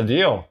 That's a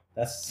deal.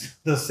 That's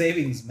the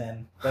savings,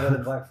 man. Better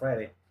than Black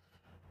Friday.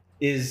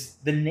 Is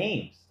the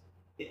names.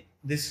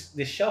 This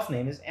shelf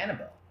name is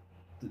Annabelle.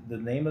 The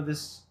name of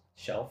this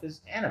shelf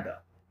is Annabelle.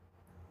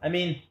 I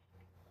mean,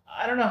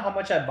 I don't know how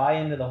much I buy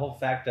into the whole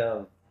fact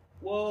of,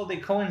 well, they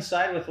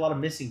coincide with a lot of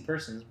missing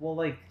persons. Well,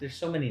 like, there's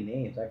so many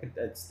names.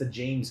 It's the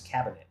James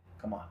cabinet.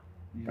 Come on.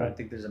 You don't Right.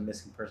 think there's a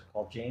missing person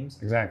called James?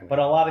 Exactly. But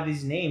a lot of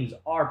these names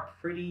are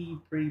pretty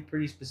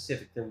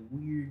specific. They're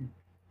weird.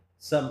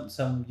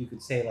 Some you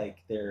could say like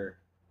they're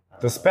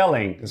the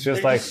spelling. It's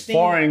just they're like distinct.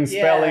 foreign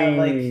spelling.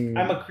 Like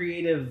I'm a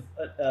creative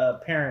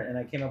parent and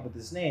I came up with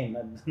this name.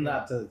 And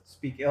not to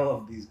speak ill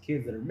of these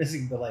kids that are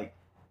missing, but like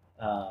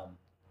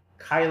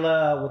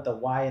Kyla with the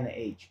Y and the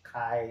H.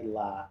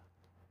 Kyla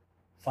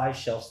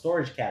 5-shelf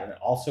storage cabinet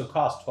also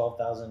cost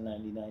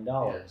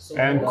 $12,099. So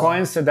And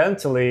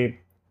coincidentally, a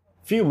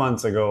few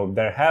months ago,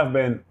 there have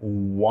been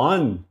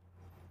one,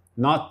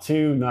 not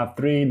two, not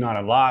three, not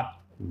a lot,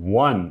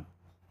 one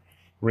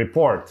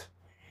report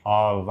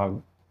of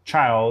a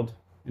child,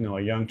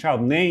 a young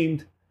child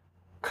named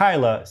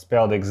Kyla,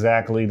 spelled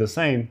exactly the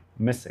same,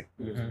 missing.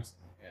 Mhm.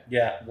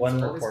 Yeah, one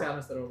So all these report.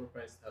 cabinets that are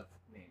overpriced have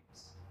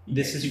names.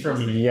 This is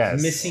from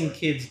Yes.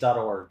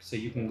 missingkids.org. So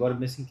you can go to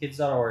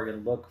missingkids.org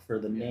and look for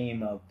the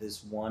name of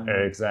this one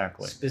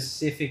Exactly.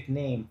 specific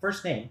name,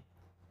 first name,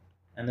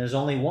 and there's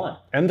only one.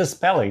 And the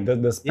spelling,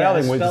 the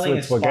spelling, which is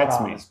is what spot gets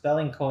on. me. The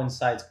spelling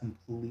coincides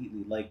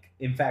completely. Like,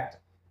 in fact,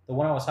 the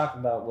one I was talking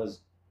about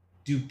was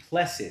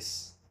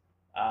Duplessis.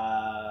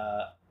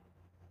 A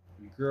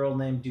girl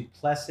named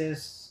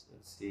Duplessis.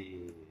 Let's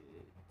see.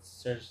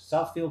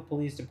 Southfield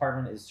Police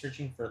Department is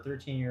searching for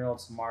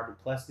 13-year-old Samar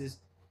Duplessis.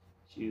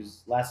 She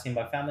was last seen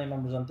by family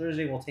members on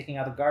Thursday while taking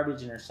out the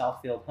garbage in her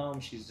Southfield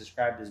home. She's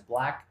described as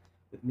black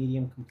with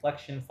medium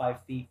complexion,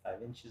 5 feet,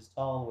 5 inches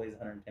tall, weighs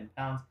 110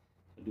 pounds.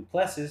 So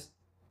Duplessis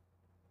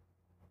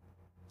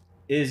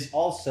is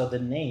also the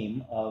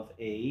name of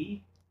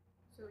a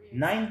So yes.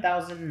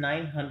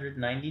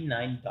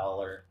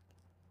 $9,999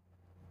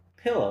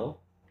 pillow.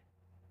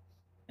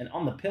 And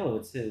on the pillow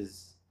it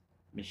says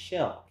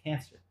Michelle,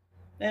 Cancer.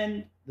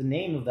 Then the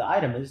name of the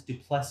item is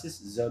Duplessis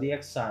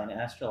Zodiac Sign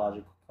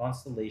Astrological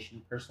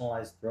Constellation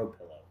Personalized Throw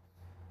Pillow.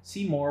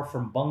 See more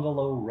from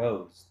Bungalow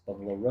Rose.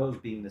 Bungalow Rose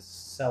being the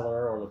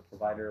seller or the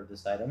provider of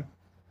this item.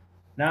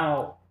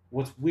 Now,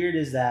 what's weird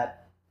is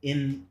that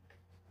in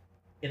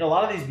a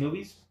lot of these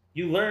movies,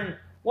 you learn,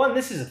 one,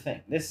 this is a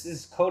thing. This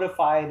is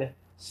codified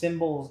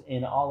symbols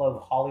in all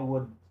of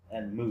Hollywood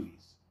and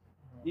movies.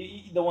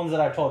 The ones that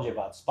I've told you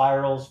about,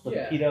 spirals,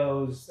 Yeah.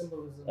 Filipinos.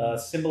 Symbolism.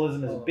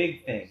 Symbolism is a Oh,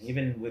 big thing. yes.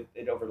 Even with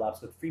it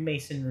overlaps with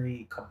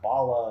Freemasonry,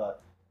 Kabbalah,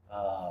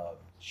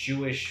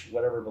 Jewish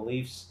whatever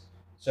beliefs.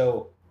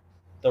 So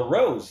the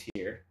rose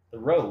here, the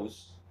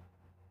rose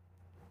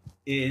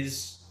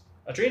is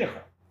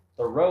adrenochrome.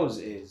 The rose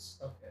is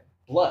Okay.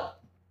 blood.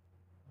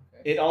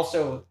 Okay. It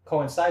also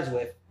coincides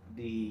with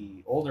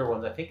the older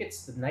ones. I think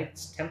it's the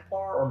Knights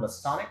Templar or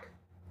Masonic.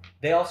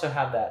 They also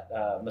have that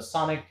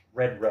Masonic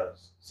red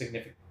rose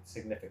significance,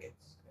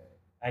 Okay.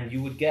 and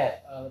you would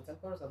get The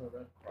Templars have a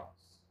red cross.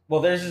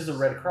 well. Theirs is a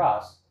red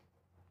cross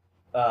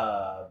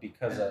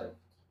because of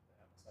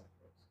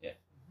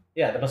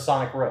yeah the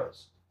Masonic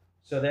rose.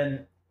 So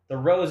then the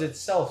rose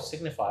itself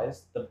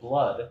signifies the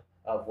blood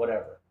of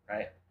whatever,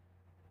 right?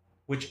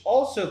 Which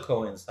also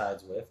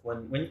coincides with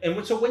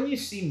when you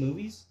see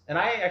movies, and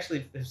I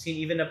actually have seen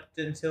even up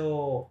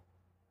until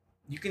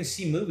you can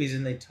see movies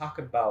and they talk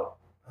about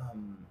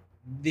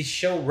they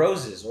show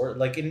roses or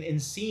like in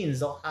scenes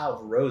they'll have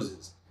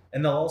roses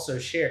and they'll also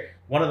share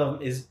one of them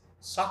is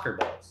soccer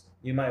balls.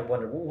 You might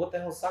wonder, well, what the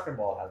hell does soccer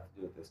ball have to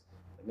do with this?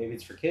 Maybe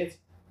it's for kids.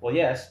 Well,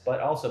 yes, but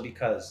also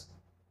because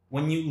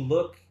when you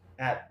look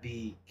at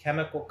the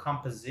chemical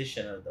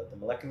composition or the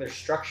molecular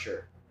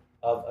structure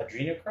of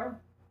adrenochrome,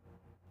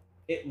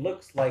 it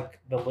looks like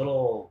the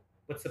little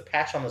what's the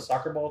patch on the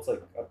soccer ball? It's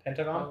like a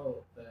pentagon.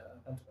 Oh, the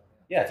Pentagon.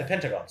 Yeah, it's a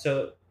pentagon.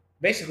 So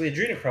basically,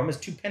 adrenochrome is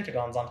two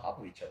pentagons on top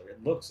of each other.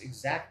 It looks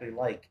exactly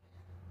like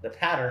the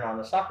pattern on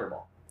the soccer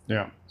ball.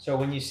 Yeah. So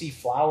when you see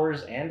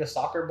flowers and a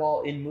soccer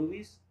ball in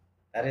movies,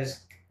 that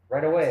is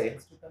right away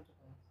It's two Pentagons.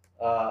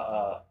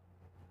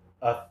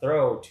 a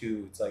throw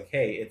to it's like,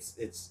 hey,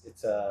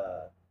 it's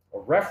a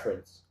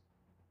reference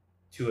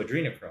to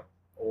adrenochrome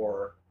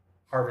or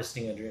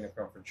harvesting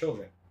adrenochrome for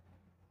children.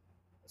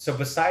 So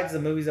besides the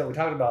movies that we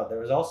talked about, there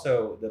was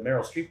also the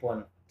Meryl Streep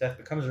one, Death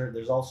Becomes Her.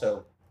 There's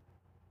also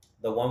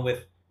the one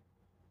with,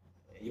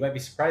 you might be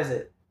surprised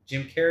that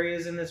Jim Carrey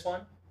is in this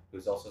one,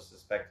 who's also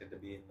suspected to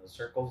be in those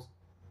circles.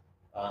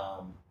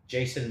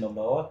 Jason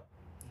Momoa.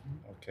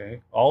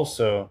 Okay.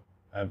 Also,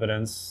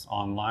 evidence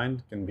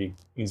online can be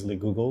easily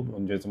Googled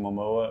on Jason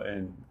Momoa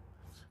and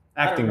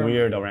acting remember.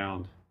 weird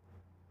around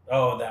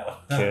Oh, that one.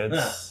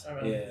 kids. I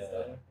remember Yeah. this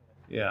letter.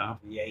 Yeah.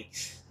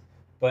 Yikes.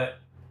 But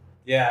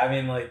yeah, I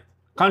mean, like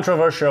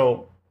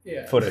Controversial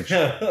Yeah. footage.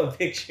 a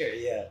picture,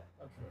 yeah.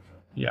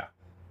 Yeah.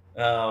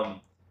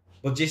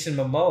 Well, Jason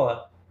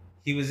Momoa,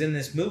 he was in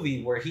this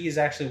movie where he is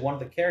actually one of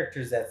the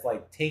characters that's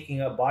like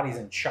taking up bodies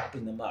and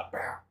chopping them up.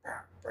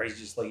 Or he's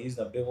just like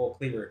using a big old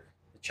cleaver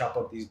to chop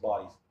up these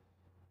bodies.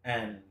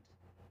 And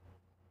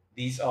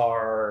these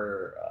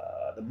are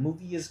the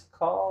movie is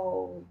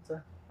called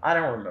I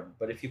don't remember,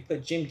 but if you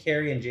put Jim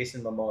Carrey and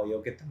Jason Momoa,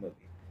 you'll get the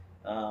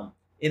movie.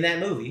 In that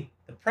movie,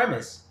 the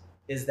premise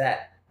is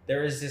that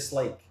there is this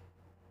like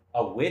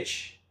a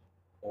witch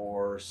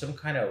or some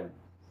kind of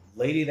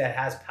lady that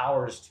has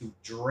powers to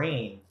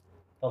drain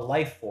the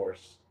life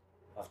force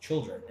of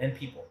children and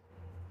people.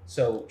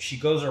 So she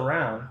goes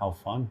around How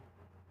fun.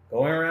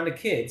 going around to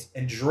kids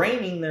and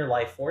draining their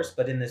life force,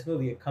 but in this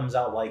movie it comes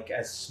out like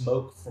as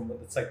smoke from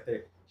it's like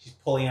she's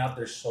pulling out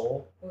their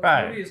soul. Well,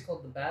 Right. the movie is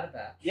called The Bad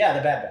Batch. Yeah,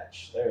 the Bad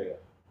Batch. There you go.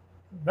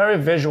 Very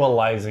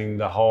visualizing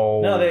the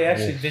whole. No, they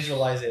actually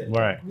visualize it.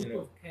 Right. A group You know.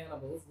 of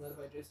cannibals led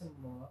by Jason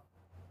Momoa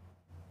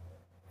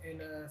in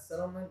a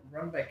settlement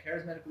run by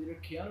charismatic leader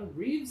Keanu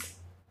Reeves.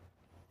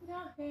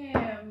 Not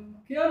him.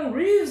 Keanu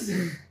Reeves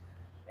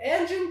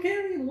and Jim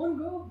Carrey in one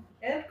go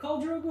and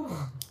Khal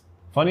Drogo.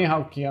 Funny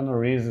how Keanu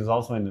Reeves is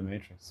also in The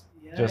Matrix.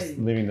 Just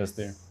leaving this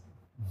there.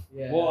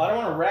 Yeah. Well, I don't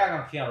want to rag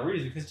on Keanu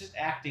Reeves because just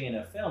acting in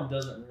a film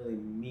doesn't really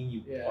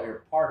mean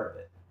you're part of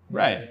it.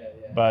 Right.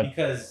 Yeah. But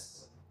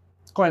Because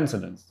it's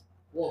coincidence.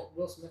 Well,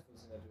 Will Smith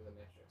was gonna do The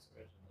Matrix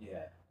originally.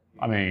 yeah,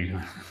 I mean,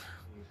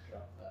 He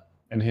dropped that.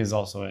 and he's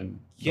also in.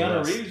 the Keanu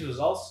rest. Reeves was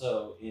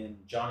also in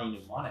Johnny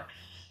Mnemonic.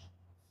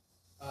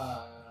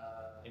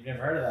 You've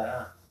never heard of that,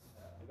 huh?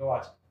 Go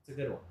watch it. It's a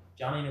good one.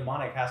 Johnny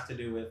Mnemonic has to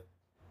do with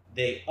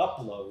they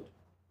upload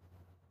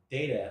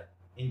data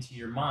into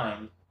your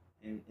mind.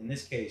 In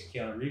this case,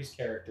 Keanu Reeves'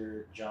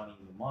 character, Johnny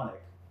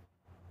Mnemonic,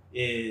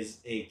 is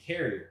a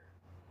carrier.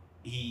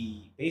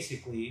 He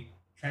basically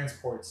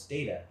transports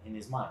data in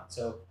his mind.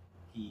 So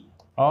he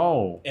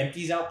Oh.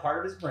 empties out part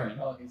of his brain.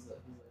 Oh, he's like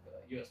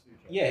a USB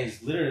drive. Yeah,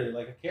 he's literally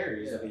like a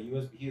carrier. He's like a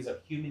USB. He's a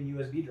human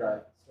USB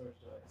drive, Storage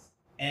device.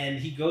 and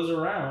he goes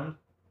around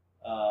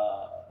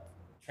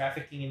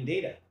trafficking in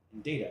data.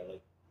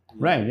 Like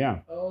Right. Yeah.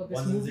 Oh, this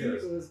Ones and movie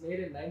zeros. was made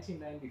in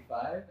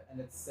 1995 and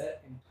it's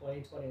set in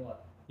 2021.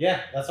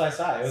 Yeah, that's what I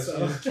saw. It was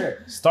So- a trip.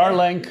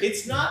 Starlink.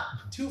 It's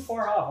not too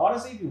far off.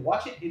 Honestly, if you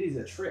watch it, it is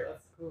a trip.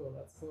 That's cool.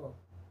 That's cool.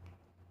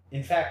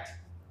 In fact,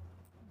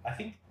 I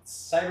think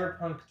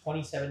Cyberpunk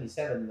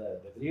 2077,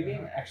 the video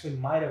game, actually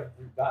might have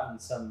gotten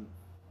some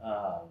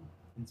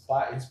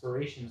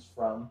inspirations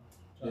from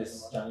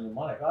this Johnny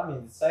Mnemonic. I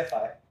mean, it's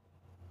sci-fi.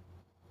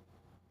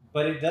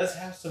 But it does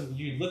have some,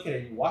 you look at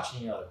it, you watch it,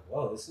 and you're like,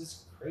 whoa, this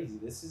is crazy.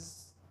 This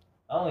is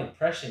not only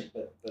prescient,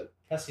 but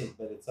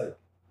it's like,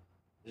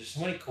 there's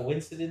so many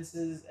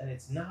coincidences, and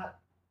it's not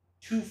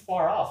too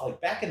far off. Like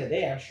back in the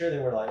day, I'm sure they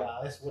were like,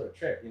 "Ah, this what a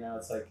trip," you know.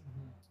 It's like,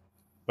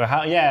 But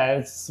how? Yeah,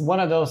 it's one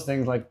of those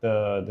things like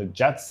the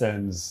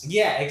Jetsons.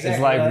 yeah, exactly.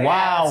 It's like, yeah,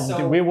 wow,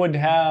 so we would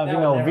have that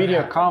would never video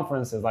happen.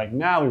 conferences. Like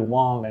now we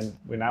won't, and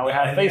now we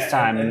have Yeah,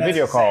 FaceTime and that's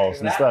video exactly calls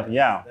what and stuff. happens.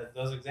 Yeah.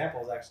 Those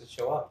examples actually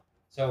show up.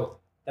 So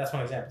that's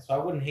one example. So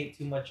I wouldn't hate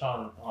too much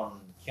on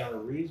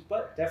Keanu Reeves,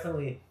 but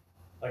definitely,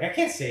 like I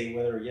can't say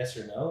whether yes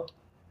or no.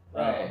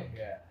 Right.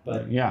 Yeah.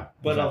 But Yeah.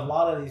 but exactly. a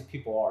lot of these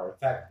people are. In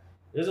fact,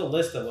 there's a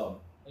list of them.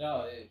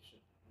 No, you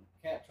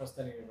can't trust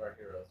any of our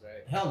heroes,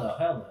 right? Hell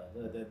no.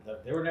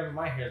 They were never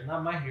my heroes.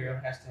 Not my hero.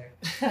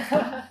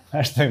 Hashtag.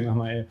 Hashtag not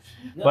my. No, I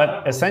don't But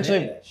believe essentially,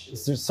 any of that shit.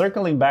 So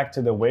circling back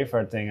to the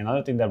Wayfair thing,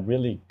 another thing that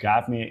really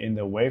got me in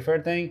the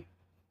Wayfair thing,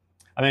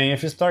 I mean,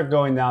 if you start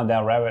going down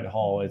that rabbit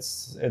hole,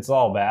 it's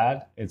all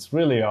bad. It's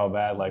really all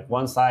bad. Like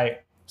once I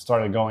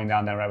started going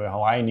down that rabbit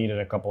hole, I needed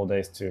a couple of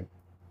days to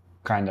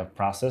kind of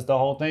process the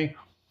whole thing.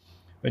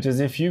 Which is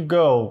if you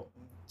go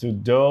to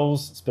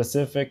those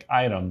specific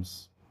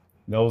items,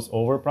 those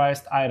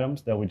overpriced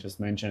items that we just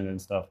mentioned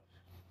and stuff,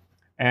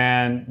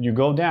 and you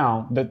go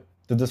down, the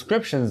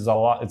description is a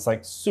lot, it's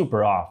like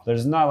super off.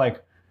 There's not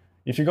like,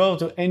 if you go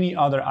to any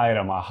other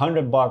item,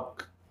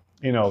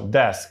 $100,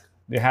 desk,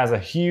 it has a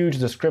huge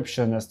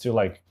description as to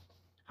like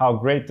how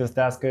great this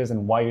desk is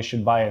and why you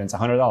should buy it, and it's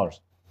 $100.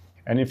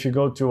 And if you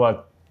go to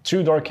a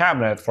 2-door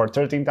cabinet for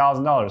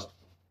 $13,000,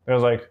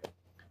 there's like,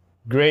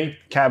 great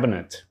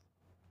cabinet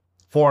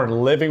for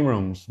living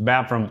rooms,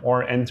 bathroom,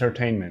 or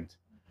entertainment.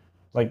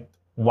 Like,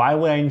 why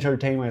would I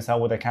entertain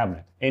myself with a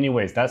cabinet?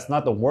 Anyways, that's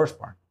not the worst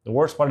part. The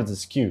worst part is the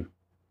SKU.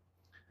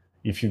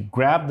 If you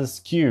grab the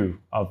SKU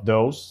of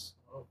those,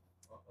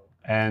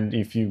 and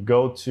if you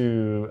go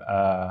to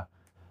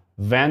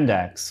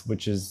Yandex,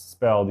 which is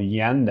spelled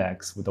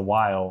Yandex with a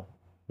Y,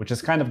 which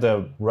is kind of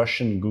the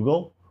Russian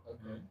Google,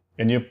 Okay.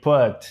 and you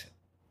put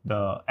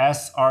the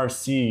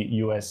SRC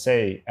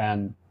USA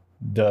and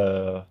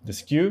the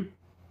SKU,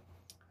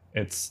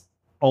 it's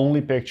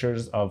only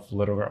pictures of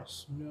little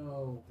girls.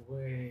 No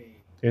way.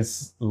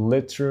 It's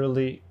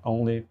literally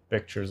only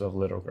pictures of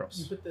little You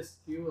girls. put the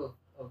SKU of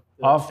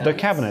Of the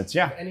cabinets,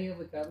 yeah. Of any of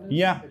the cabinets?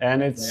 Yeah,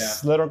 and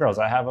it's little girls.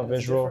 I have a And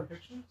it's visual.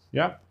 different pictures?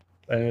 Yeah,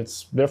 and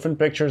it's different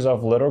pictures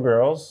of little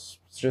girls.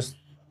 It's just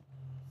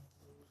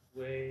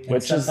Way. And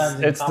Which is- sometimes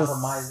they it's the-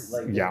 compromise,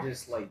 like yeah. they're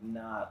just like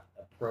not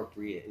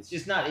appropriate. It's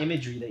just not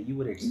imagery that you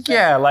would expect.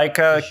 yeah, like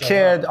a to show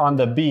kid up. on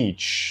the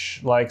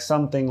beach, like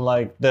something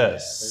like Yeah,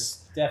 this.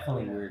 there's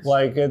definitely weird.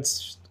 Like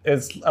it's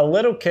a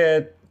little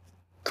kid,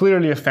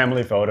 clearly a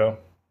family photo.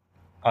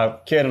 A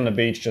kid on the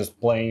beach just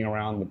playing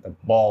around with a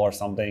ball or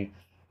something,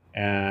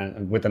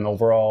 and with an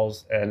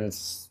overalls, and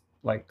it's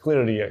like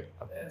clearly It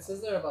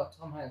says there about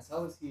Tom Hanks.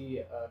 How is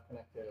he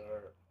connected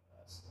or?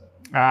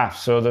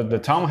 so the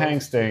Tom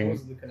Hanks thing.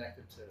 Supposedly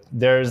connected to.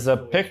 There's a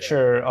Wayfair.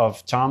 picture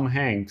of Tom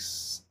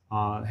Hanks.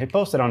 He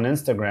posted on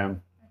Instagram.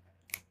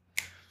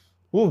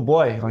 Oh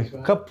boy, like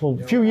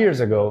a few years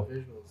ago.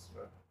 Visuals,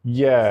 bro.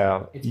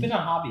 Yeah. It's been a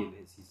hobby of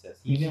his, he says.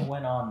 He even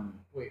went on.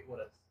 Wait, what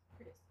is?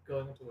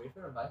 Going into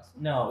Wayfair and buying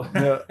stuff? No.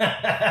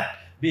 Yeah.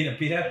 Being a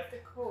PETA. That's the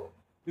code.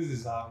 This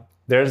is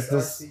There's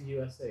this. RC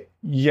USA.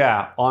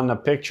 Yeah, on a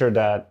picture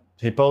that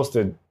he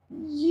posted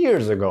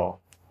years ago.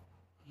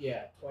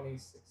 Yeah,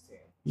 2016.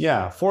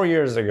 Yeah, 4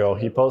 years ago,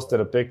 he posted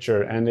a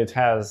picture and it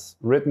has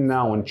written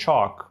now in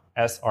chalk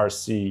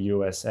SRC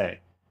USA.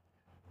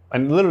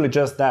 And literally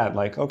just that,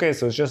 like, okay,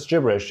 so it's just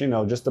gibberish,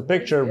 just a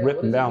picture Yeah, what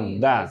written does it down mean?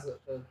 that. Is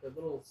it the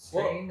little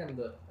stain and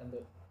the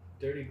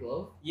dirty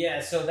glove. Yeah,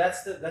 so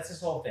that's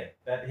his whole thing.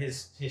 That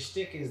his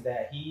shtick is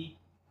that he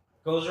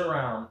goes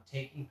around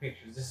taking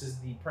pictures. This is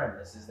the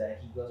premise: is that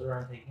he goes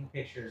around taking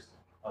pictures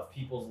of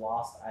people's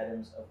lost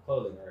items of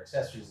clothing or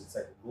accessories. It's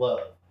like a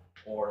glove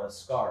or a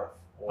scarf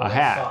or A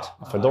hat, sock,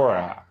 a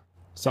fedora hat,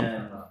 something.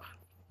 And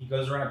he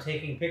goes around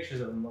taking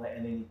pictures of them,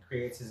 and then he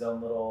creates his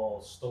own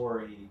little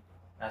story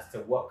as to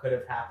what could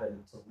have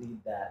happened to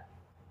lead that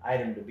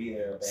item to be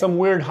there. Some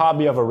weird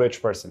hobby of a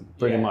rich person,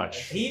 pretty Yeah.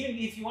 much. He even,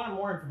 if you wanted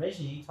more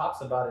information, he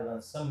talks about it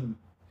on some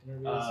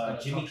Interviews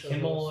and Jimmy talk show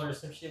Kimmel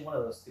hosts. or some shit, one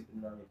of those stupid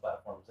normie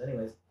platforms.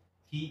 Anyways,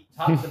 he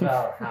talks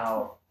about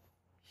how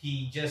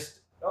he just,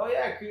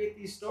 I create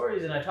these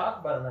stories and I talk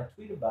about it and I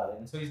tweet about it,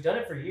 and so he's done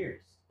it for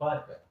years.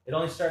 But it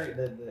only started,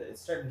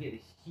 it's starting to get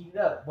heated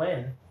up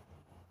when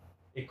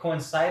it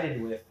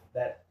coincided with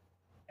that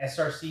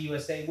SRC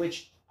USA,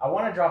 which I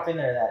want to drop in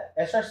there that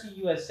SRC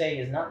USA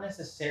is not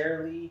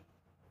necessarily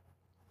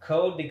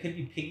code. They could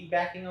be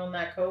piggybacking on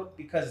that code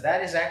because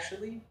that is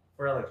actually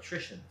for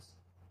electricians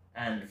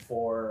and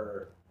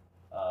for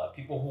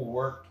people who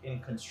work in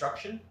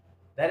construction.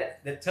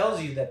 That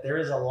tells you that there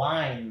is a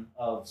line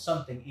of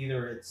something.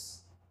 Either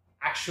it's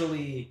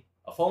actually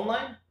a phone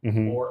line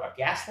Mhm. or a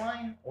gas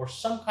line or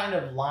some kind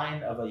of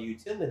line of a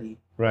utility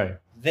Right.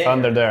 there.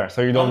 Under there.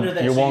 So you Under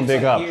that, you so won't it's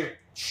dig like up. here,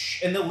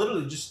 and they'll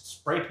literally just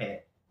spray paint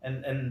it,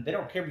 and they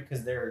don't care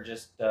because they're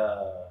just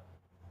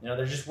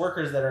they're just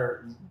workers that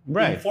are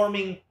Right.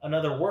 informing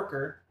another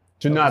worker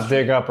Do of the not street.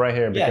 dig up right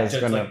here Yeah, because just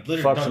it's gonna like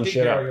literally fuck don't some dig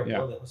shit there up. or you'll Yeah.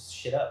 blow this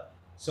shit up.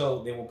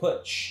 So they will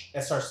put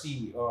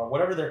SRC or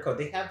whatever their code.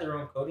 They have their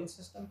own coding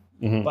system,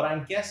 Mhm. but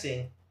I'm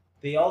guessing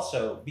they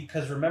also,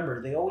 because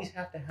remember, they always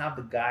have to have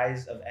the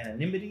guise of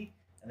anonymity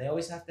and they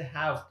always have to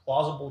have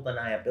plausible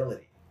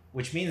deniability,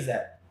 which means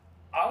that,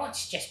 oh,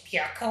 it's just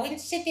pure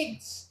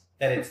coincidence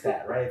that it's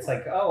that, right? It's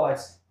like, oh,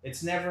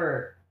 it's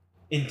never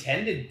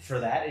intended for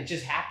that. It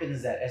just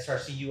happens that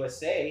SRC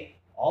USA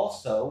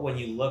also, when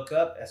you look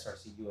up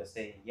SRC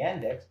USA in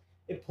Yandex,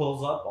 it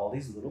pulls up all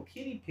these little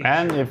kitty pictures.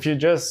 And if you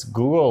just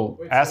Google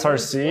Wait, so what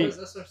SRC, is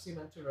SRC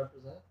meant to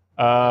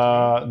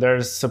represent?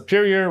 there's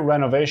superior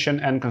renovation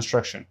and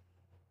construction.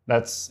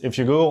 That's if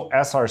you Google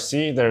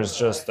SRC, there's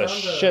just a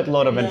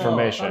shitload of I found a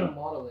information.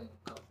 modeling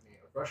company,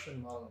 a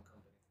Russian modeling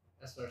company,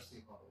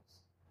 SRC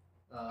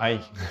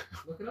models.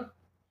 Look it up.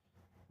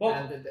 Well,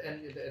 And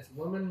it's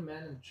women,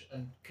 men,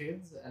 and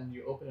kids, and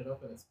you open it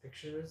up and it's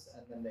pictures,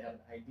 and then they have an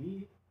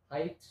ID,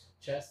 height,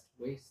 chest,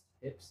 waist,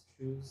 hips,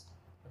 shoes,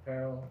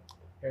 apparel,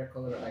 hair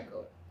color, eye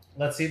color.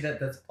 let's see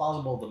that's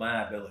plausible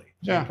deniability.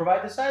 Yeah. They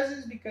provide the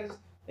sizes because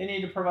they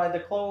need to provide the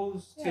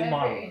clothes to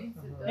model.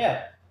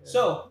 Yeah.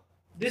 So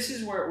this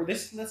is where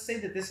let's say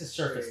that this is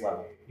surface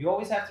level. You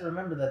always have to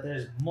remember that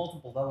there's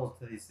multiple levels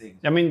to these things.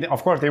 I mean,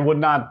 of course, they would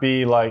not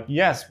be like,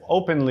 yes,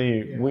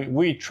 openly, Yeah.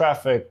 we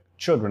traffic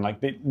children. Like,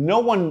 no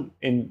one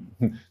in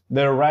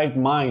their right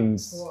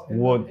minds Well,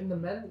 would. in the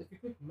men, if you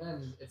click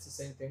men, it's the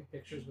same thing,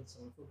 pictures with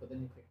some food, but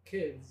then you click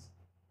kids,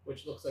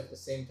 which looks like the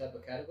same type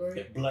of category,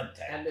 Get blood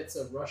tag. and it's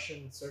a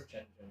Russian search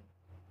engine.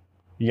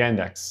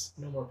 Yandex,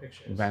 No more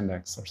pictures.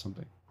 Vandex, or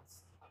something.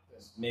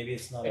 Maybe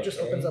it's not. It just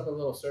okay. opens up a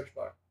little search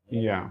bar.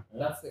 Yeah.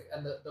 That's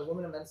the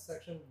women and men's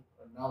section.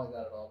 Now they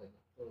got it all.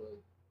 They totally.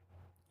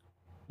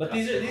 But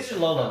these are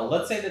low level.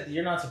 Let's say that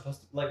you're not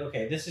supposed to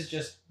okay. This is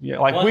just Yeah.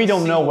 Like, one we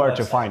don't know single where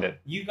to website. find it.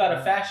 You got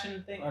a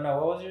fashion thing, or no?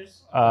 What was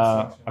yours?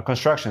 A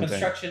construction thing.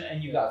 Construction,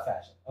 and you got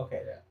fashion.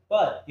 Okay, Yeah.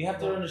 but you have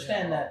to Yeah.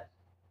 understand that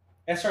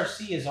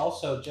SRC is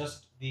also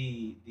just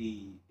the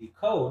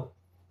code.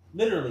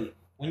 Literally,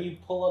 when you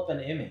pull up an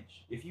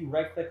image, if you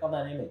right click on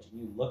that image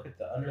and you look at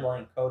the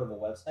underlying code of a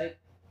website,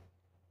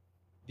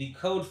 the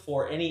code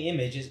for any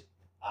image is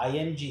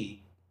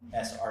IMG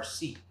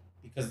SRC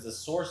because the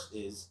source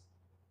is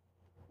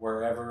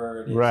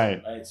wherever it is.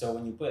 Right. So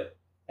when you put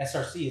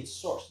SRC, it's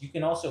source. You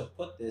can also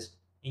put this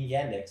in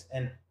Yandex,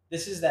 and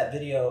this is that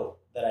video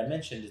that I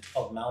mentioned. It's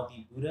called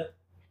Maldi Buddha.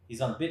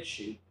 He's on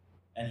BitChute,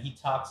 and he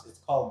talks. It's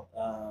called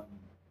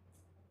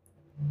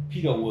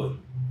Peter Wood,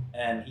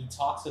 and he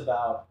talks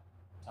about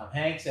Tom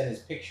Hanks and his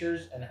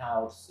pictures and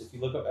how if you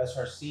look up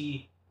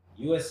SRC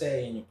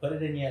USA and you put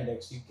it in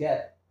Yandex, you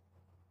get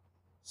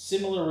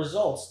similar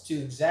results to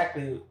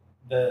exactly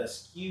the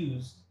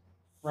SKUs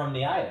from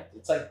the items.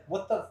 It's like,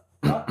 what the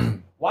fuck?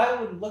 Why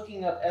would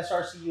looking up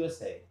SRC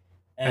USA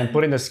And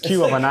putting the it's SKU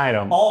of like an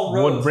item all would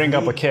roads bring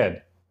up a lead-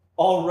 kid.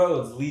 all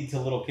roads lead to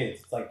little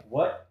kids? It's like,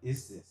 what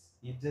is this?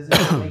 It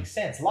doesn't make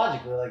sense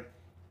logically. Like,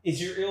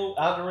 is your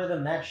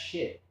algorithm that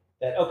shit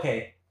that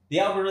okay? The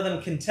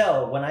algorithm can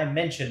tell when I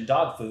mention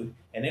dog food,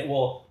 and it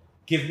will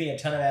give me a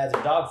ton of ads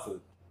of dog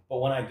food. But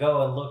when I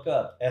go and look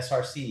up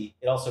SRC,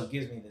 it also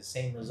gives me the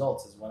same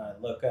results as when I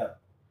look up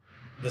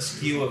the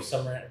SKU of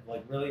some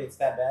like really, it's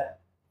that bad.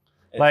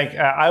 Like,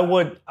 I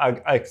would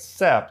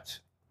accept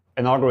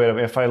an algorithm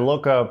if I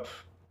look up,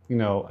 a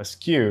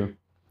SKU.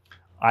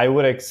 I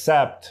would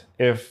accept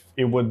if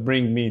it would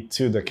bring me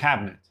to the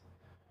cabinet.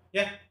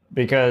 Yeah.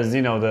 Because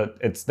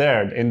it's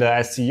there in the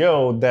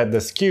SEO that the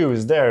SKU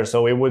is there,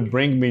 so it would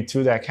bring me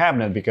to that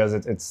cabinet because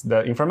it's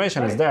the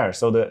information is Right. there.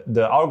 So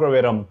the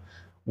algorithm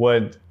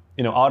would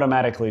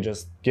automatically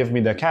just give me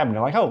the cabinet.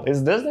 Like, oh,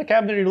 is this the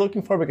cabinet you're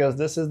looking for? Because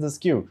this is the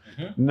SKU,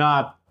 Mhm.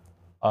 not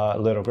a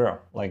little girl.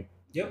 Like,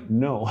 Yep.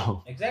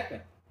 no. Exactly.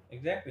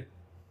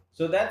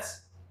 So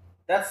that's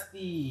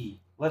the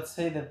let's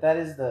say that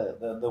is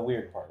the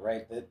weird part,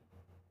 right? That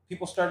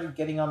people started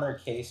getting on their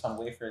case on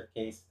Wayfair's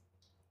case.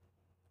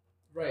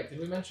 Right. Did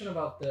we mention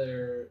about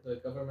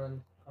the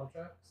government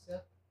contracts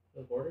yet?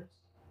 The borders.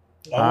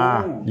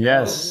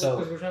 Yes. So-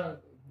 because we're trying to.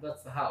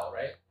 That's the how,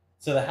 right?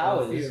 So the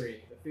how the is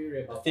theory. The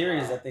theory the about theory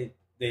the is how. that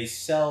they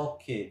sell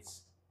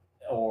kids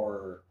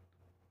or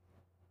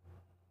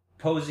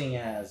posing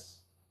as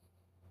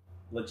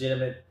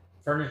legitimate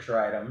furniture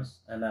items,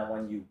 and then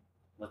when you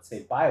let's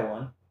say buy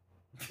one,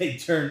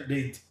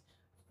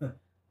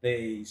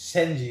 they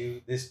send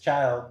you this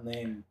child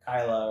named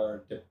Kyla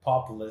or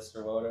Depopoulos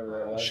or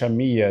whatever it was.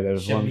 Shamia,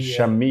 there's one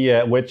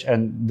Shamia. Shamia,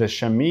 and the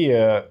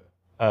Shamia.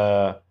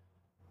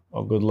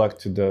 Good luck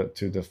to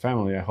the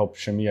family. I hope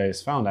Shamia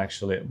is found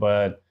actually,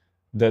 but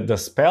the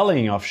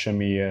spelling of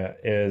Shamia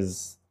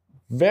is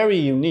very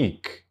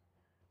unique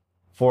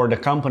for the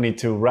company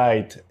to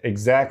write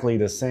exactly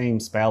the same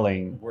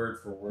spelling. Word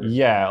for word.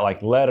 Yeah,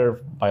 like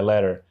letter by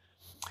letter,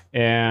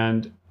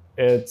 and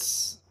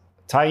it's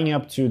tying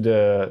up to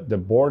the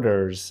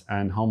borders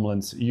and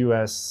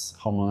U.S.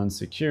 Homeland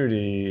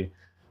Security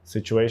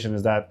situation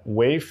is that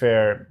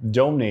Wayfair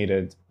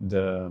donated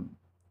the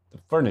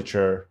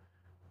furniture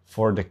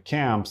for the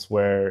camps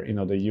where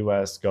the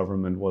U.S.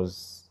 government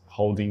was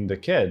holding the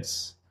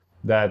kids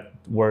that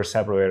were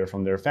separated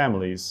from their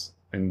families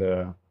in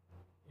the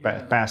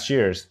past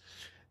years.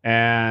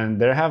 And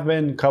there have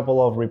been a couple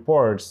of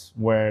reports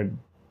where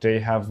they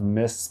have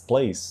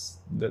misplaced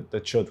the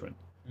children.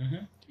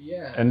 Mm-hmm.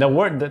 Yeah. And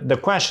the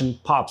question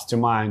pops to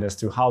mind as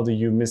to how do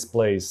you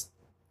misplace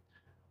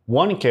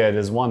one kid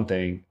is one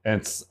thing, and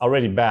it's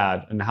already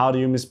bad. And how do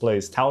you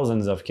misplace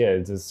thousands of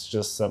kids? It's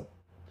just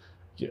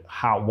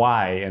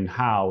why and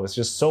how. It's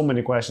just so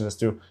many questions as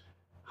to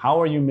how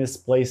are you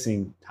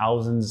misplacing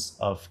thousands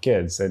of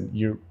kids,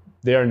 and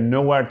they are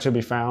nowhere to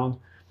be found.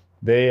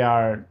 They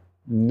are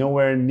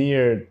nowhere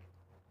near,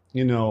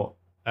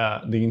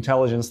 the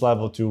intelligence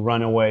level to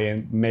run away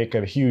and make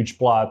a huge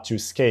plot to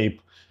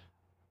escape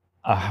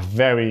a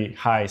very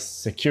high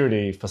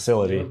security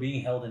facility. They were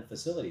being held in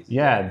facilities.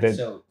 Yeah.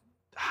 So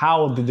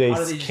how did they How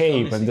did they just go escape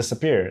and missing?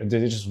 disappear?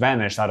 Did they just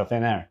vanish out of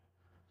thin air?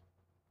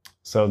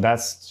 So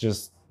that's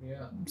just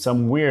Yeah.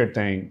 some weird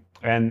thing.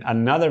 And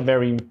another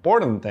very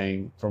important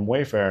thing from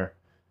Wayfair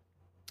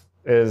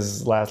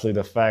is lastly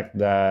the fact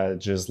that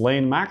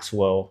Ghislaine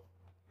Maxwell,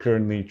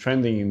 currently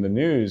trending in the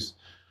news,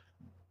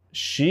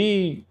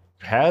 she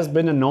has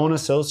been a known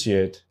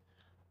associate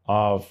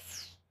of,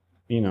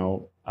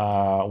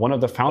 one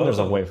of the founders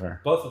of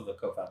Wayfair. both of the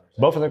co-founders.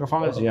 Both of the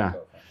co-founders, Both of the yeah.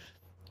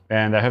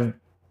 co-founders. And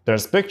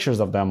there's pictures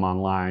of them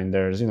online.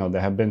 There's, they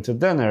have been to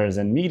dinners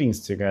and meetings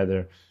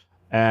together.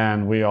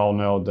 And we all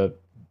know the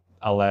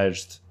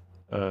alleged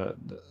the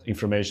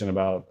information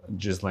about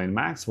Ghislaine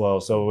Maxwell.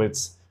 So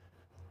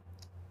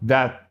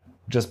that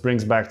just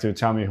brings back to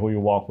tell me who you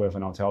walk with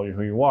and I'll tell you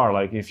who you are.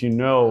 Like, if you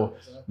know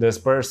this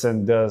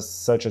person does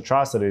such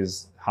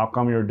atrocities, how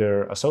come you're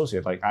their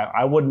associate? Like,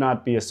 I would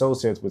not be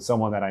associates with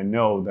someone that I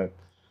know that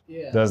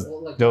Yeah. does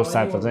like, those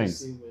how types of anyone we things.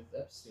 see with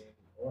Epstein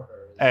or her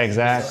is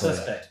Exactly.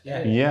 Suspect.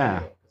 Yeah.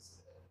 Yeah.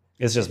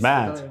 It's just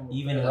bad.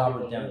 Even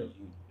Robert Downey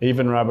Jr.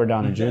 Even Robert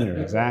Downey Jr.,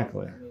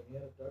 exactly. I mean, he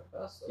had a dark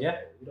past. So Yeah.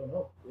 We don't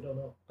know. We don't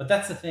know. But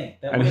that's the thing.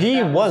 And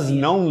he was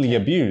knowingly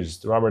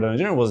abused. Robert Downey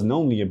Jr. was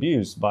knowingly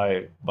abused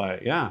by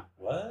yeah.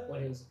 What?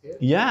 When he was a kid.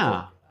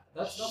 Yeah.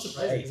 That's not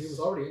surprising because he was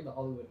already in the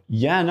Hollywood.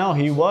 Yeah, no,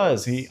 he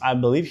was. I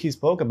believe he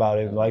spoke about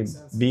it, That like makes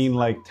sense. being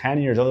like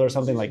 10 years old or He was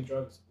something using like.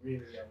 drugs really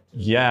young. too.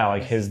 Yeah,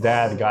 like his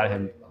dad Also got already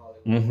him. in the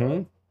Hollywood Mm-hmm.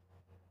 world.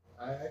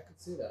 I could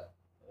see that.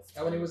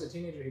 And when he was a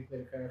teenager, he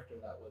played a character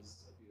that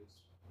was abused.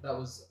 That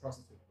was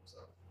prostituting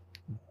himself.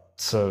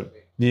 So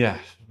yeah,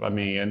 I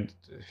mean, and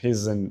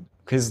he's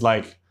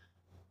like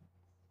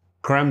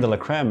creme de la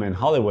creme in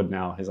Hollywood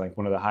now. He's like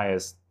one of the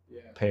highest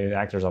Yeah. paid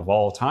actors of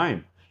all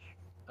time.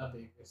 A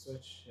big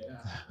switch. Yeah.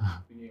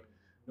 Being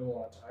no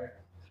one to hire.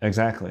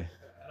 Exactly.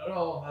 I don't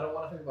know. I don't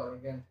want to think about it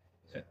again.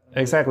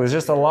 Exactly. It's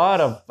just a lot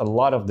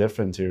of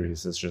different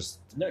theories. It's just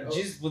No,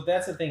 just but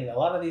that's the thing. A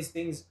lot of these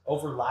things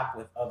overlap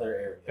with other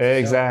areas. So,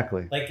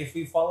 exactly. like if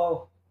we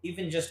follow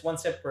even just one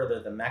step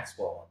further, the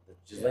Maxwell one, the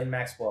Ghislaine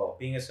Maxwell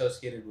being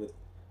associated with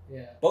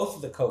Yeah. both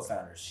of the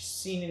co-founders. She's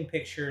seen in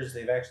pictures.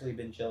 They've actually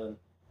been chilling.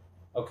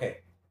 Okay,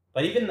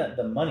 but even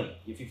the money.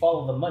 If you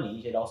follow the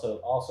money, it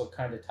also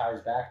kind of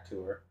ties back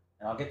to her,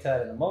 and I'll get to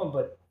that in a moment.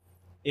 But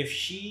if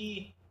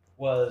she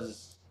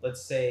was,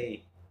 let's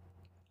say,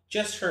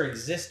 just her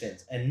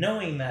existence, and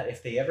knowing that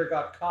if they ever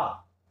got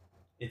caught,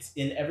 it's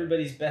in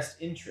everybody's best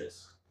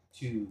interest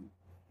to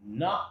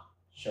not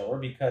show her,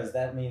 because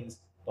that means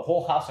the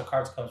whole house of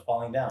cards comes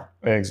falling down.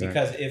 Exactly.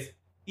 Because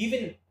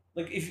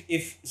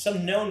if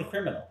some known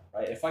criminal,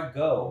 right, if I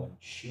go and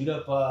shoot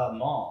up a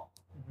mall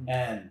Mhm.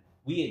 and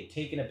we had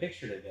taken a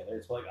picture together,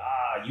 it's like,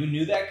 you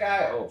knew that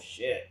guy? Oh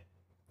shit.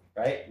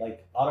 Right?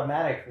 Like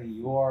automatically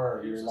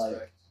you're like,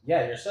 suspect.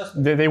 yeah, you're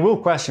suspect. They will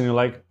question you,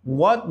 like,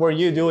 what were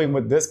you doing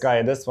with this guy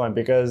at this point?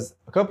 Because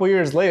a couple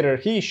years later,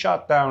 he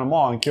shot down a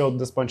mall and killed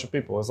this bunch of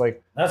people. It's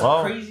like, That's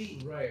well,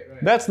 crazy. Right.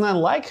 that's not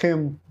like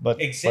him, but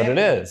Exactly. it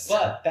is.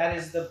 But that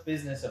is the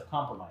business of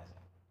compromising.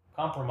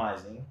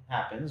 Compromising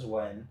happens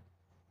when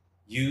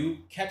you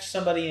catch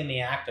somebody in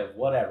the act of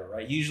whatever,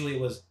 right? Usually it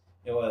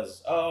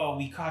was, oh,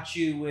 we caught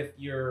you with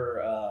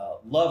your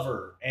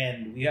lover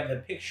and we have the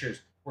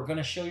pictures. We're going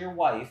to show your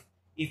wife.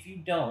 If you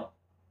don't,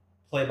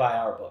 play by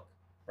our book,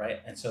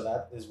 right? And so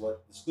that is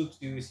what the spooks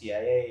do,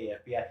 CIA,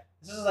 FBI.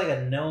 This is like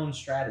a known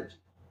strategy.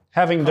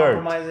 Having dirt,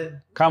 Compromise it.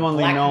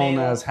 commonly known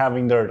blackmail. as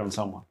having dirt on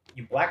someone.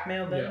 You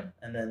blackmail them,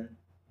 and then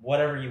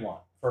whatever you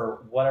want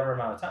for whatever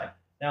amount of time.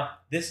 Now,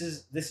 this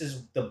is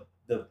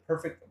the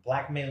perfect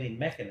blackmailing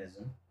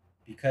mechanism,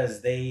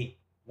 because they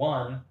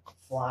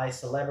fly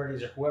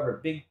celebrities or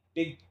whoever, big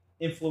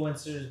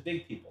influencers,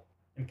 big people,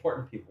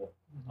 important people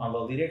on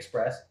Lolita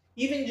Express,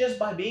 even just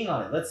by being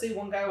on it. Let's say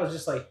one guy was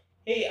just like,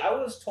 "Hey, I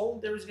was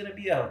told there was going to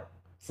be a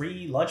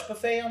free lunch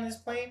buffet on this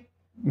plane."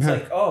 It's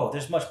like, oh,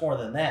 there's much more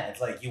than that.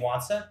 It's like, you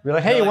want some? Be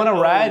like, hey, you want to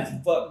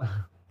ride? Fuck.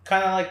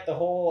 Kind of like the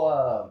whole,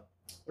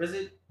 what is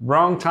it?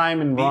 Wrong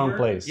time and wrong Bieber?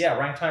 place. Yeah,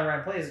 wrong time,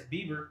 wrong place.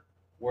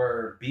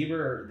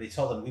 Bieber, they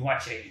told him, we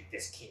want you to eat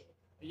this kid.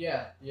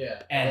 Yeah.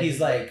 And he's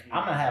like,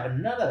 I'm not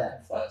having none of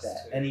that. Fuck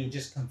that. And he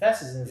just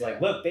confesses and is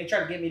like, look, they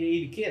tried to get me to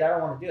eat a kid. I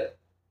don't want to do it.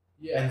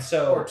 Yeah. And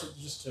so- or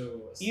just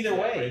to Either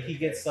way, he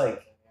gets,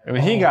 like- I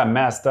mean, he got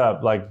messed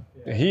up. Like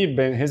Yeah.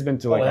 he's been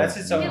to like that's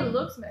his He own.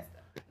 looks messed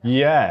up.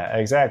 yeah,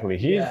 exactly.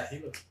 He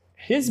looks.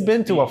 he's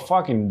been to a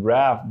fucking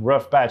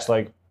rough patch.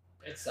 Like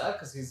It's sad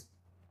because he's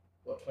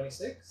what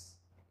 26,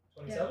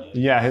 27.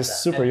 yeah, he's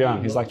super And young.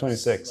 he He's like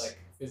looks 26. Like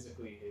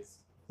physically, his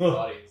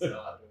body is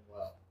not doing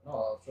well. No,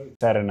 I'll show you.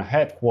 Set in a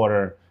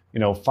headquarter,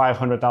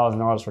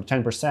 $500,000 for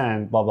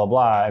 10%, blah blah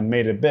blah, and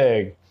made it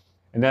big,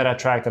 and that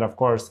attracted, of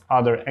course,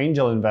 other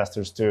angel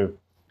investors to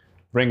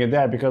bring it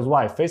there. Because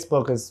why?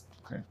 Facebook is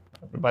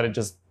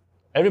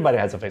everybody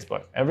has a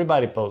Facebook.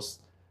 Everybody posts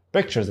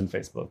pictures in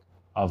Facebook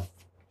of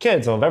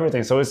kids, of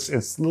everything. So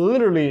it's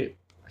literally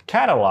a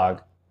catalog,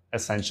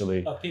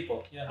 essentially, Of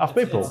people, yeah. of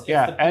It's- people. it's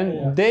Yeah, the people.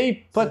 and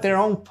they put their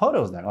own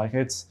photos there. Like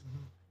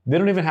they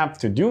don't even have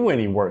to do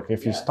any work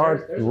if you Yeah,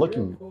 start there's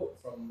looking. a real quote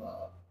from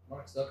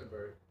Mark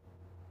Zuckerberg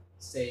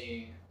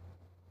saying,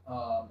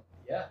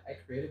 "Yeah, I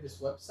created this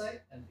website,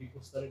 and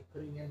people started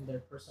putting in their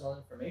personal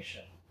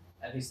information."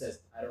 And he says,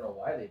 "I don't know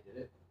why they did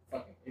it.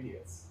 Fucking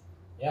idiots."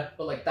 Yeah.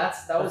 But like that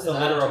was That's his the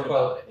literal attitude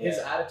quote, about it. His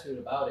yeah. attitude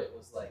about it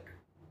was like,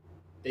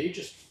 they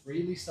just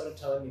freely started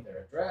telling me their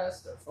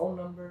address, their phone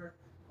number,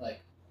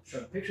 like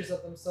showing pictures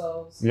of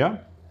themselves. Yeah.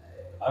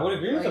 I would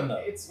agree with Like, him though.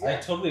 it's- I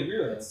yeah. totally agree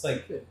with him. It's It's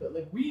like stupid, but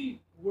like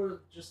we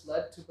were just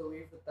led to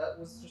believe that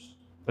was just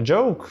A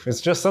joke. It's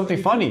just something what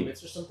you funny. do.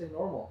 It's just something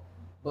normal,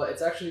 but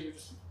it's actually you're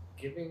just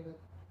giving the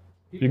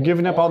people You're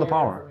giving up all the your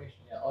power. information.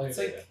 Yeah, all it's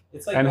your like data.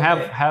 it's like And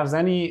okay, has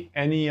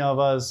any of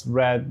us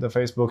read the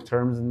Facebook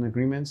terms and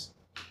agreements?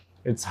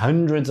 It's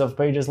hundreds of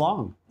pages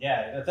long.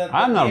 yeah.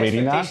 I'm not the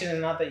reading that. expectation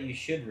is not that you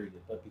should read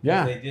it, but because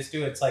Yeah. they just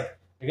do it, it's like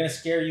they're gonna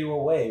scare you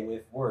away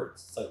with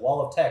words. It's like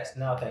wall of text.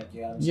 No, thank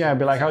you. I'm just Yeah, I'd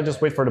be like, I'll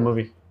just wait for the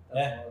movie. That's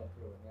yeah. more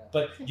improving, yeah.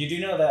 But you do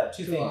know that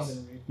two Too long things.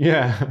 to read.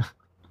 Yeah.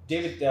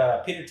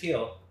 Peter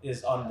Thiel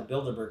is on the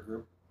Bilderberg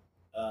group.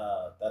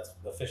 That's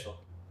official.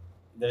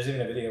 There's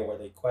even a video where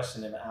they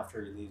question him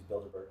after he leaves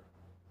Bilderberg.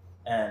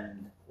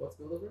 And What's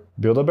Bilderberg?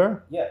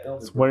 Build-A-Bear? yeah, It's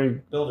Bilderberg. where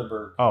you...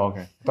 Bilderberg. Oh,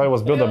 okay. I thought it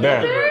was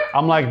Build-A-Bear. Bilderberg.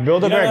 I'm like, You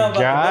don't know Build-A-Bear about the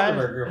guy?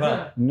 Bilderberg group,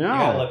 huh? You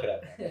gotta No. look it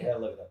up. You gotta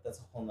look it up. That's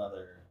a whole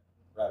nother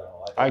rabbit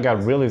hole. I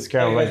got really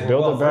scared. You Like, guys were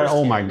well Build-A-Bear? versed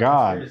Oh here my in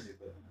God. conspiracy,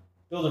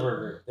 but Bilderberg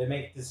group. They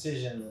make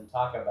decisions and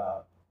talk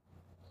about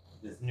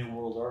this New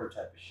World Order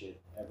type of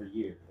shit every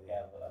year. They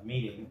have a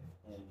meeting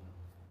in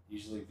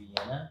usually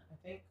Vienna, I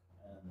think,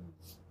 and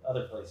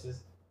other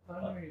places.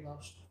 Pioneer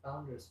launched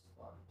Founders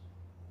Fund.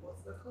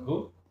 What's that called?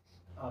 Who?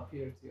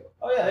 Peter Thiel.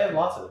 Oh yeah, they have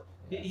lots of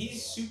it.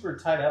 He's super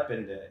tied up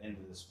into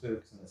the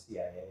spooks and the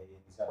CIA. And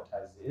he's got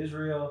ties to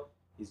Israel.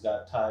 He's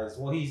got ties.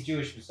 Well, he's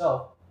Jewish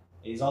himself.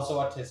 He's also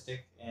autistic,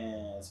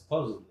 and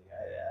supposedly,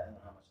 I don't know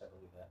how much I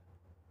believe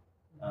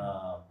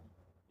that.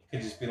 It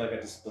could just be like a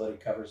disability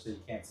cover, so you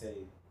can't say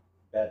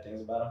bad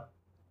things about him.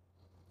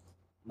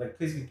 Like,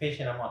 please be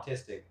patient. I'm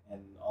autistic,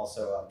 and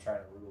also I'm trying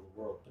to rule the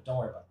world. But don't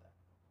worry about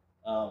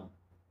that.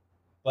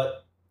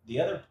 But the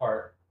other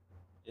part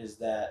is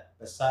that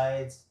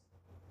besides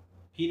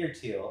Peter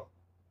Thiel,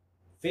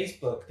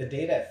 Facebook, the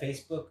day that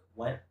Facebook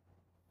went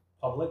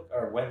public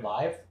or went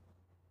live,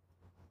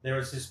 there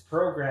was this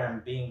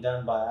program being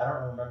done by, I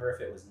don't remember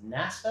if it was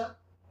NASA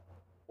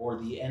or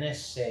the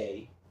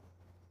NSA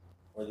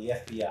or the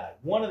FBI,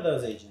 one of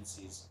those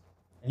agencies.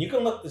 And you can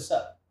look this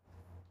up.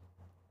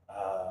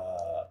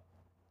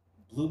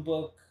 Blue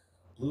Book,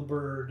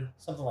 Bluebird,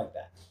 something like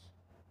that.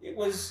 It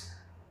was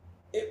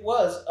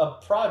a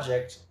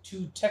project to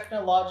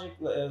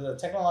a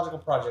technological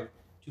project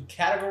to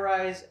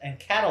categorize and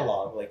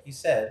catalog, like you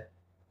said,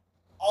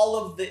 all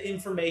of the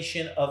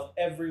information of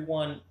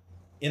everyone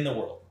in the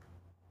world.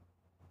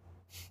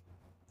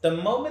 The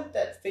moment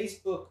that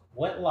Facebook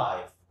went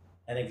live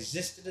and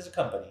existed as a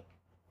company,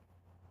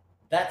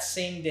 that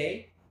same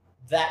day,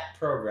 that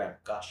program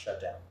got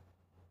shut down.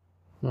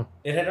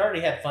 It had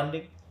already had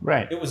funding.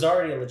 Right. It was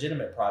already a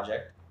legitimate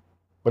project.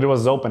 But it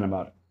was open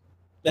about it.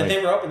 And Like-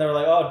 they were open. They were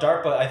like, oh,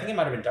 DARPA. I think it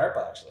might have been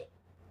DARPA, actually.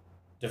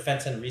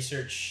 Defense and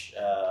Research,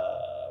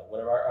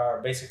 whatever,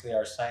 basically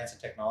our science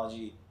and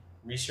technology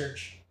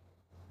research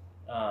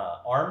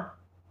arm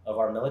of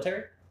our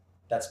military.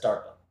 That's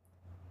DARPA.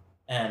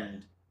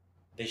 And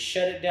they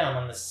shut it down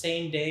on the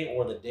same day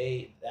or the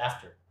day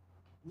after.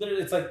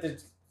 Literally, it's like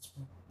it's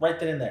right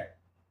then and there.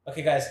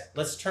 Okay, guys,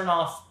 let's turn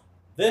off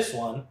this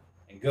one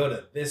and go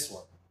to this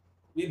one.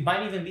 It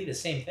might even be the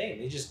same thing.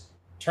 They just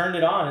turned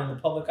it on in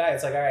the public eye.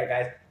 It's like, all right,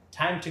 guys,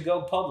 time to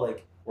go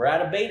public. We're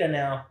out of beta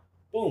now.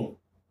 Boom.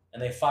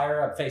 And they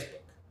fire up Facebook.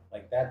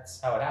 Like, that's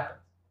how it happens.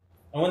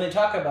 And when they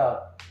talk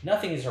about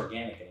nothing is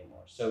organic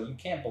anymore, so you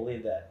can't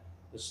believe that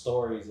the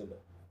stories of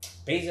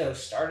Bezos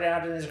started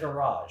out in his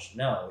garage.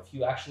 No, if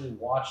you actually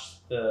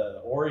watch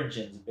the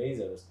origins of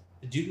Bezos,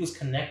 the dude was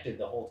connected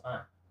the whole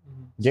time.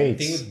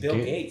 Gates. Thing with Bill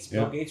Gates.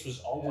 Bill Yeah. Gates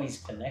was always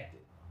connected.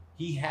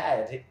 He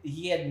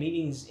had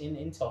meetings in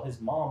Intel. His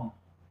mom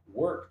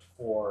worked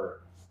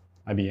for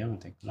IBM, I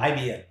think.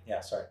 IBM. Yeah,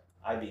 sorry,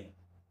 IBM.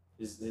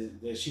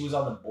 She was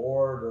on the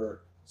board,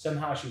 or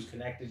somehow she was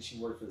connected. She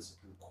worked for the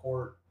Supreme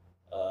Court.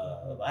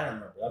 I don't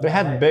remember. They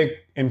had big,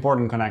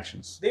 important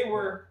connections. They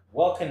were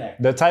well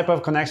connected, The type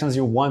of connections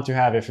you want to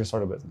have if you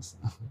start a business.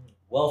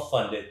 well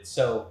funded.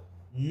 So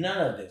none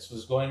of this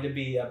was going to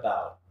be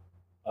about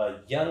a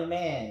young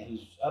man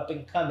who's up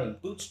and coming,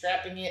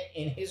 bootstrapping it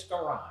in his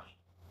garage.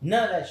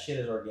 None of that shit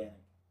is organic.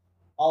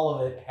 All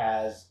of it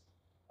has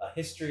a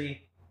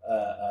history.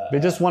 They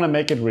just want to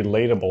make it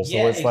relatable. So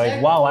Yeah, it's like,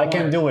 exactly. wow, I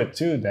can do it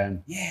too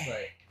then. Yeah.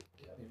 Right.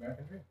 Yeah, the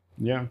American dream.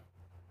 Yeah.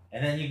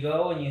 And then you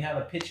go and you have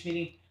a pitch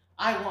meeting.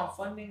 I want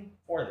funding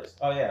for this.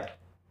 Oh yeah.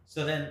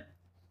 So then,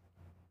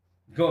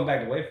 going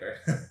back to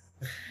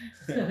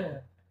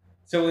Wayfair.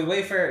 So with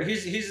Wayfair,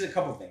 here's a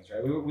couple things,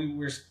 right? We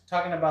were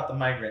talking about the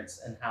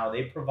migrants and how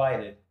they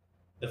provided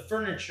the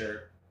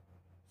furniture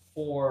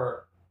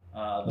for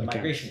the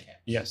migration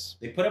camps. Yes.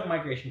 They put up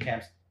migration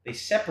camps. They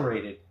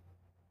separated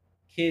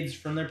kids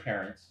from their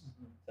parents,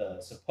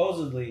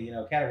 supposedly,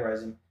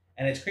 categorize them.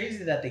 And it's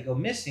crazy that they go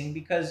missing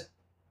because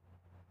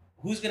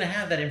who's going to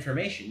have that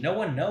information? No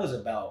one knows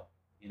about,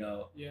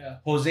 Yeah.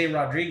 Jose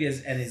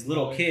Rodriguez and his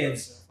little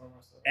kids, Yeah.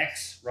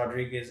 X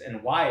Rodriguez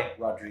and Y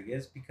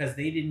Rodriguez, because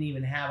they didn't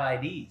even have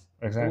IDs.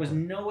 There Exactly. was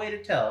no way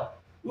to tell.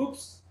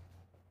 Oops.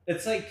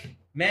 It's like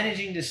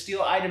managing to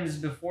steal items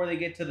before they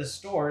get to the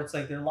store. It's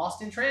like they're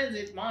lost in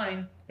transit.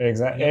 Mine.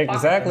 Exactly. You pocket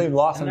Exactly. them,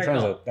 Lost and in they're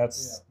transit. gone.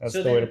 That's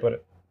So the way to then- put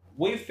it.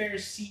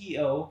 Wayfair's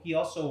CEO, he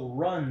also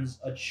runs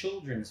a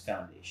children's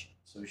foundation.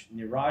 So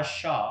Niraj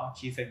Shah,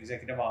 Chief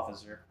Executive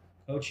Officer,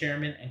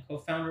 co-chairman, and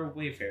co-founder of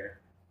Wayfair,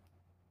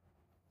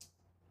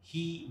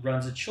 he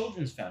runs a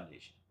children's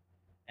foundation.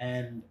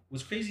 And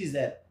what's crazy is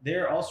that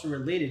they're also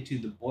related to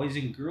the Boys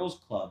and Girls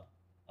Club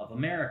of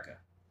America,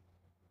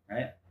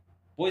 right?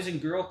 Boys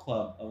and Girl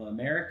Club of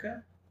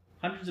America,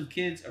 hundreds of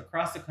kids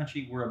across the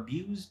country were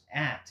abused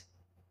at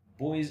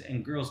Boys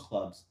and Girls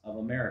Clubs of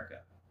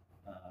America.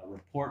 A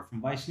report from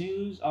Vice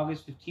News,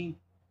 August 15th,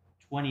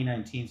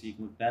 2019, so you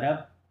can look that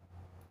up.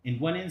 In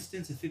one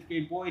instance, a fifth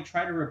grade boy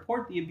tried to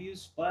report the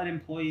abuse, but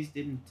employees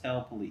didn't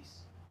tell police.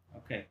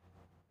 Okay.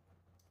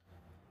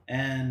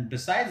 And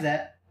besides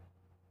that,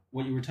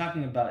 what you were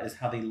talking about is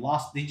how they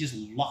just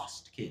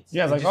lost kids.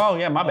 Yeah, it's They like, just, oh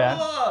yeah, my bad.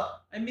 Oh,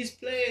 I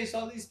misplaced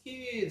all these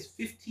kids,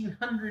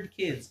 1,500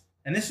 kids.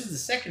 And this was the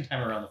second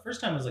time around. The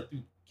first time was like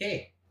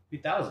 3K,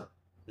 3,000.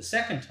 The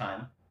second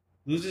time,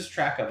 loses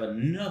track of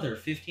another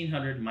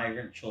 1,500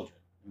 migrant children,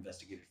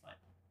 investigators find.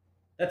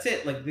 That's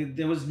it. Like,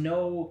 there was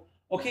no,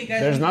 okay,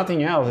 guys. There's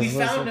nothing else. We It's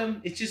just found like-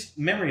 them. It's just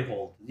memory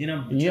hold. The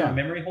term Yeah.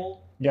 memory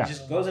hold? Yeah. It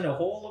just goes in a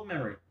hole of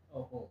memory.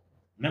 Oh.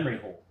 Memory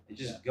hole. It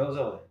just goes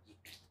over there.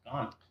 Just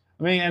gone.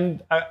 I mean,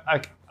 and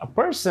a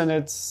person,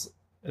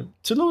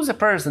 to lose a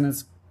person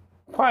is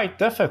quite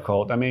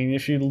difficult. I mean,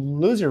 if you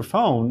lose your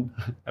phone,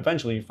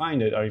 eventually you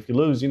find it, or if you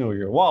lose,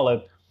 your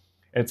wallet,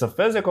 it's a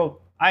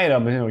physical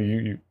item.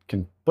 You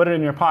can put it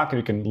in your pocket,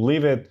 you can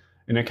leave it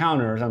in a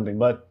counter or something.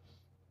 But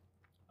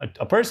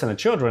a person, a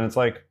children, it's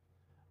like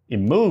it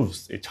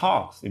moves, it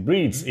talks, it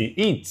breathes, it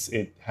eats,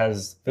 it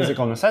has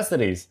physical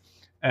necessities,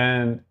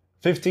 and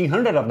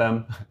 1,500 of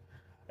them.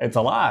 It's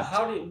a lot.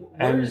 Where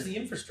And- is the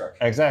infrastructure?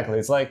 Exactly.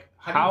 It's like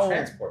How do you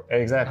transport them?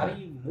 Exactly. How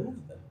do you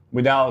move them?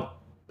 Without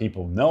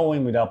people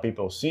knowing, without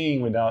people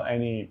seeing, without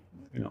any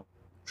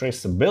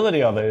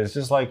traceability of it. It's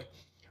just like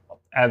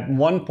at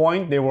one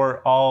point they were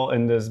all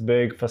in this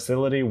big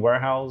facility,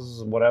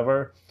 warehouse,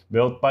 whatever,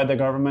 built by the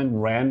government,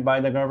 ran by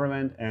the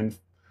government, and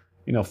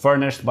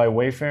furnished by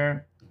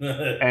Wayfair.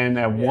 And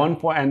at one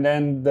point, and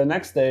then the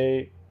next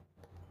day,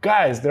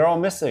 guys, they're all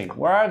missing.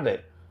 Where are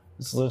they?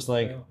 It looks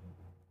like Yeah.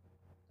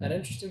 And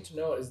interesting to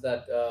note is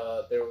that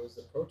there was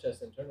a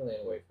protest internally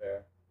in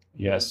Wayfair.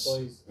 yes.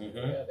 Employees, Mhm.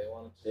 yeah, they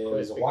wanted to There quit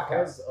was a walkout.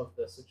 because of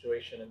the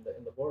situation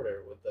in the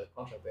border with the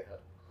contract they had.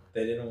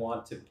 They didn't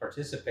want to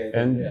participate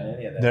And in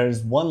any of that.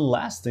 There's one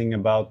last thing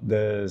about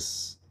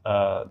this,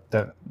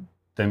 the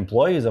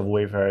employees of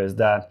Wayfair is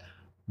that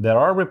there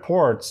are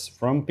reports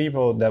from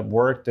people that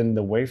worked in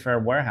the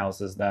Wayfair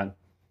warehouses that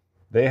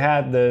they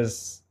had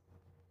this,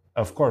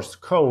 of course,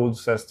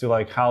 codes as to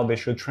like how they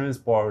should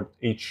transport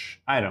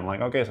each item.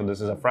 Like, okay, so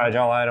this is a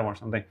fragile item or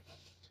something.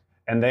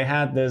 And they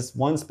had this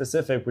one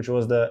specific, which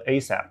was the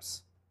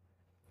ASAPs,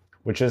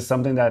 which is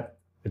something that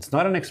it's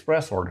not an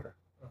express order.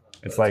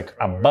 It's like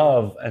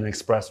above an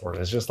express order.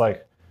 It's just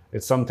like,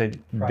 it's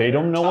something, they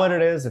don't know what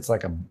it is. It's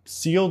like a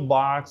sealed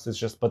box. It's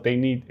just, but they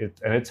need it,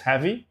 and it's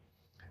heavy.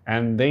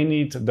 And they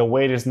need, the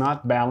weight is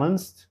not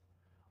balanced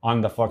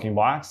on the fucking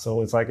box.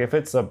 So it's like, if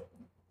it's a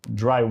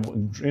dry,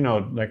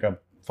 like a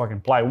fucking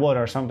plywood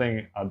or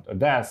something, a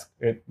desk,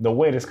 the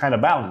weight is kind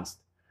of balanced.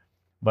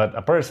 But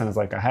a person is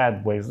like, a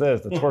head weighs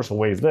this, the torso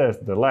weighs this,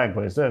 the leg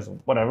weighs this,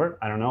 whatever.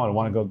 I don't know. I don't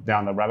want to go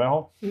down the rabbit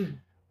hole.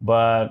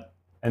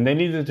 And they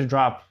needed to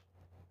drop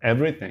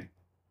everything,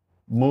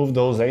 move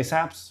those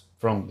ASAPs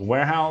from the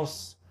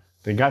warehouse.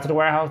 They got to the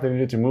warehouse, they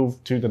needed to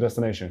move to the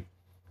destination.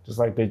 Just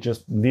like they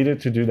just needed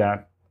to do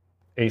that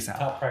ASAP.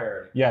 Top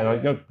priority. Yeah,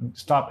 like, no,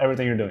 stop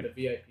everything you're doing. The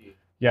VIP.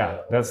 Yeah,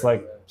 that's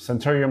like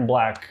Centurion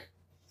Black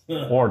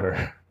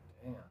order.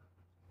 Damn.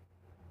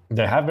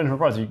 There have been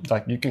reports,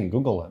 you can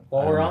Google it.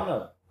 While we're on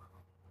the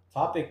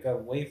topic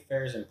of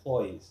Wayfair's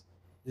employees,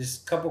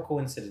 there's a couple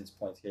coincidence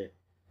points here.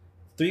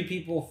 3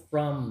 people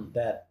from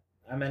that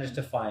I managed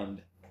to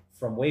find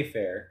from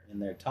Wayfair in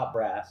their top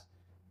brass.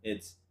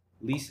 It's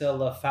Lisa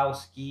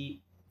Lafowski,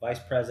 Vice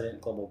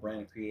President, Global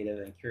Brand Creative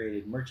and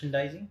Curated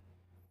Merchandising.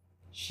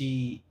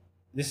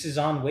 This is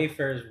on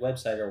Wayfair's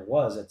website, or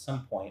was at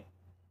some point.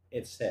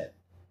 It said,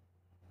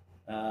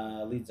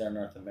 leads our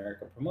North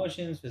America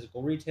promotions,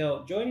 physical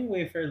retail. Joining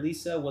Wayfair,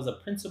 Lisa was a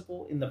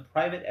principal in the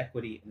private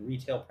equity and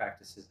retail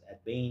practices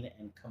at Bain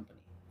and Company.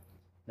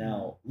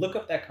 Now, look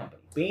up that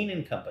company, Bain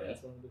and Company.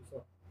 That's what I'm looking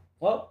for.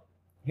 Well,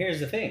 here's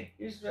the thing.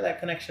 Here's where that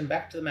connection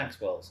back to the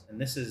Maxwells, and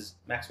this is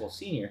Maxwell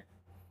Senior.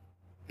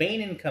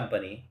 Bain and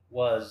Company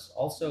was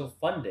also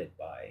funded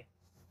by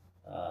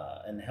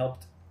and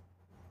helped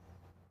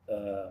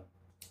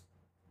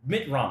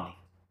Mitt Romney.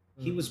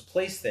 He was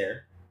placed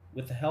there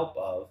with the help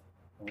of,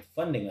 or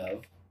funding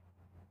of,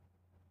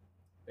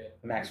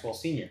 Maxwell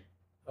Senior.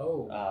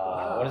 Oh,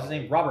 wow. What is his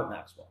name? Robert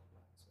Maxwell.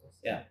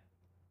 Yeah.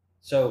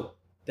 So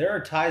there are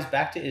ties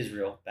back to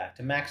Israel, back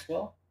to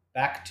Maxwell,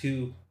 back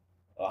to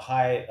a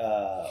high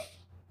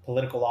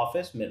political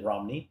office, Mitt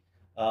Romney.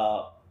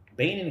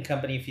 Bain and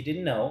Company, if you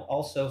didn't know,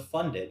 also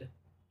funded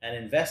and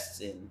invests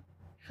in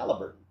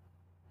Halliburton.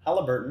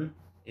 Halliburton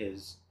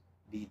is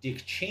the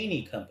Dick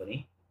Cheney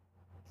company,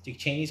 Dick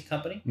Cheney's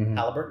company,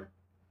 Halliburton,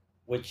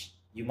 which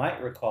you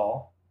might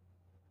recall,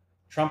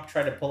 Trump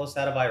tried to pull us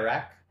out of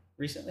Iraq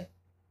recently,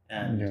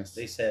 and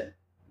they said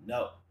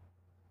no.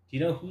 Do you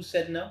know who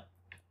said no?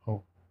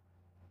 Who?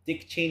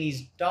 Dick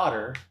Cheney's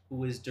daughter,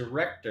 who is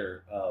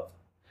director of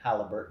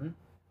Halliburton.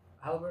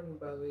 Halliburton,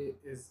 by the way,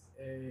 is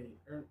a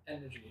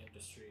energy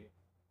industry,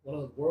 one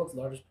of the world's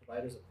largest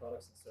providers of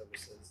products and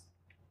services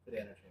for the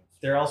energy industry.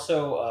 They're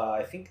also,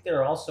 I think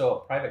they're also a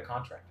private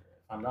contractor,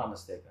 if I'm not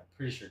mistaken. I'm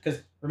pretty sure.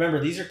 Because remember,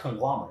 these are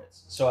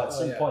conglomerates. So at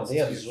some point, they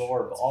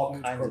absorb all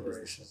kinds of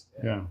businesses.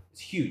 Yeah.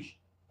 It's huge.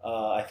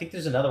 I think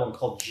there's another one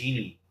called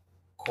Genie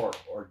Corp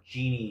or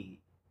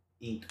Genie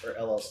Inc. or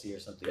LLC or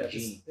something. Yeah,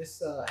 Genie.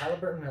 This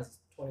Halliburton has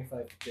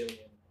 25 billion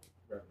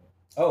revenue.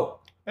 Oh,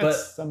 but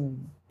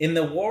some, in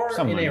the war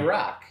in money.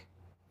 Iraq,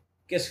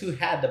 guess who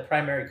had the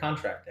primary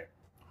contract there?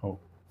 Who?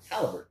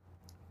 Halliburton,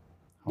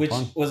 How which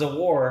fun. was a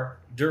war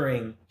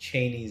during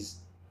Cheney's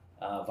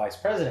vice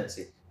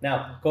presidency.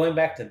 Now, going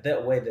back to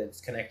the way that it's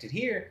connected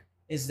here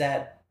is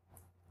that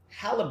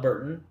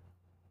Halliburton,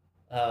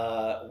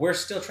 we're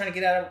still trying to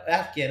get out of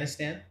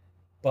Afghanistan,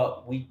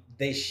 but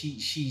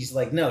she's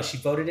like, no, she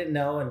voted it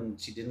no, and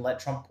she didn't let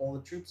Trump pull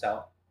the troops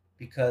out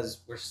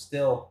because we're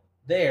still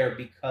there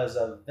because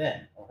of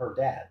them or her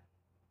dad.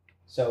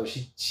 So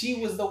she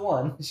was the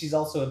one. She's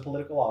also in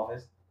political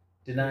office,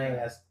 denying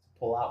us to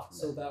pull out from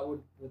So them. that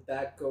would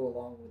that go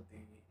along with the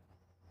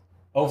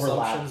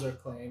Overlap. assumptions or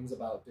claims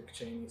about Dick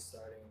Cheney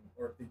starting,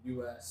 or the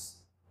U.S.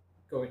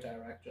 going to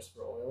Iraq just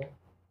for oil?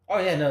 Oh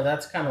yeah, no,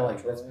 that's kind of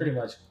like that's pretty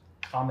much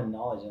common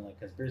knowledge in like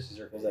conspiracy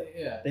circles that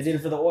Yeah. they did it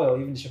for the oil.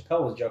 Even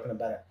Chappelle was joking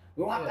about it.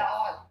 We want the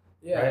oil.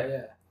 Yeah, Right?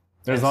 yeah.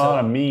 There's And a so-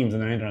 lot of memes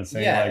on the internet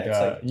saying Yeah, like, it's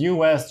like-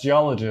 U.S.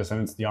 geologists,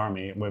 and it's the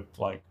army with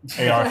like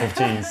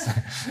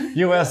AR-15s.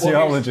 U.S. Well,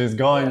 geologists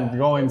going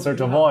in Oh, search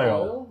you of have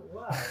oil.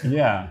 Wow.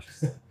 Yeah,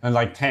 Interesting. and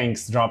like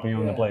tanks dropping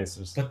on the Yeah.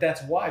 places. But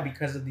that's why,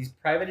 because of these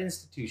private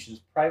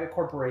institutions, private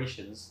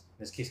corporations,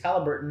 in this case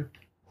Halliburton,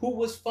 who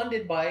was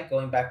funded by,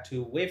 going back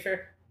to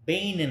Wayfair,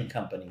 Bain and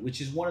Company,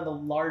 which is one of the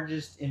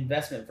largest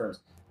investment firms.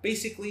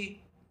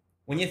 Basically,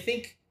 when you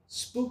think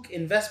spook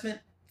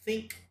investment,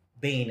 think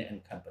Bain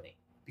and Company.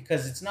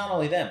 Because it's not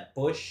only them.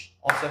 Bush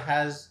also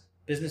has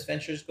business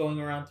ventures going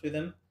around through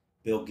them.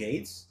 Bill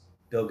Gates,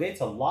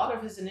 a lot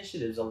of his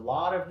initiatives, a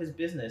lot of his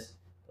business,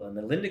 Bill and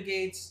Melinda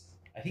Gates,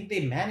 I think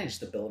they manage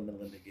the Bill and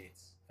Melinda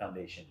Gates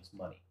Foundation's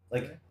money.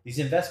 Like, Okay. these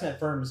investment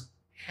firms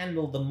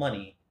handle the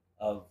money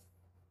of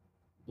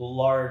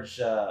large,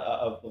 They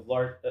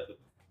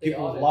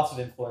people with audit. lots of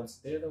influence.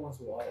 They're the ones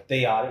who audit.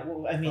 They audit.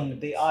 Well, I mean,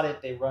 they Companies.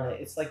 audit, they run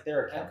it. It's like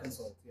they're And accountants.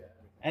 consult, yeah.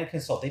 And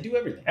consult. They do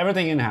everything.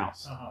 Everything in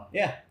house. Uh-huh.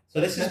 Yeah. So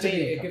this is Bain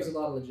and it Company. gives a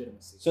lot of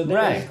legitimacy. So So they're-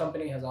 Right. if a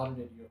company has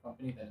audited your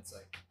company, then it's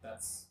like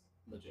that's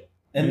legit.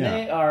 And Yeah.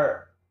 they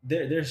are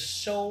there's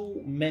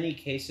so many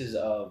cases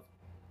of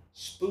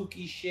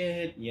spooky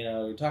shit. You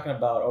know, you're talking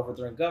about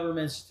overthrowing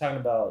governments, you're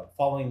talking about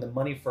following the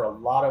money for a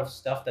lot of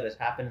stuff that has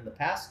happened in the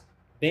past.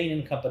 Bain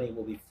and Company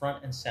will be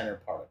front and center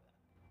part of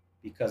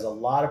that. Because a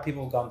lot of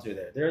people have gone through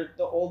there. They're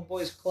the old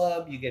boys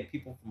club. You get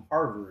people from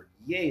Harvard,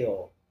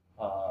 Yale,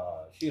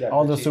 All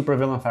the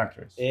supervillain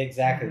factories.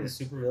 Exactly. The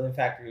supervillain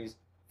factories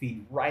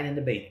feed right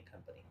into Bain and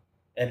Company.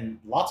 And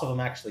lots of them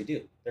actually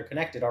do. They're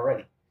connected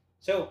already.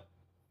 So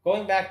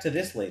going back to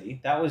this lady,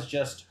 that was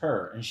just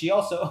her. And she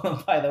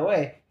also, by the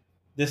way,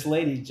 this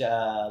lady,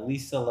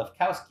 Lisa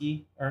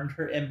Lefkowski, earned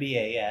her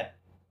MBA at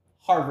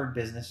Harvard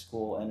Business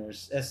School and her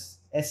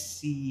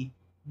SCB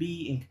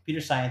in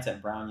computer science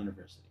at Brown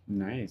University.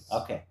 Nice.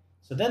 Okay.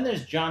 So then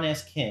there's John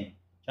S. Kim.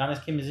 John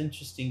S. Kim is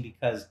interesting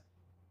because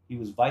he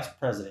was vice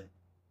president,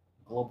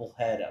 global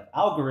head of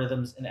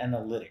algorithms and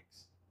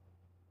analytics.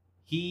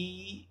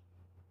 He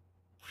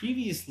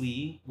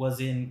previously was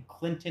in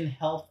Clinton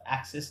Health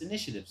Access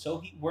Initiative. So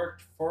he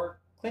worked for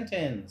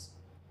Clintons.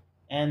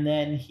 And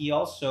then he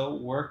also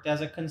worked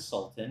as a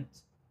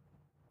consultant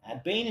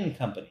at Bain and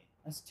Company.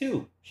 That's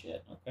two.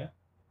 Shit. Okay.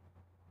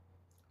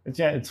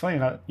 It's funny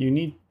how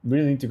you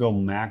really need to go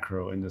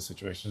macro in this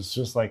situation. It's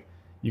just like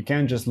you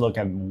can't just look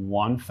at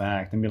one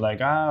fact and be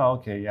like, oh,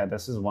 okay, yeah,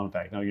 this is one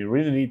fact. No, you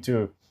really need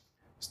to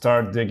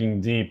start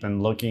digging deep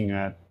and looking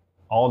at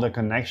all the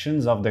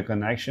connections of the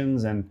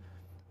connections and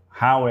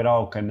how it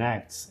all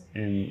connects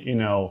in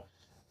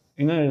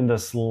the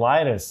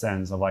slightest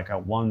sense of like a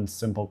one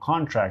simple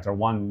contract or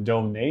one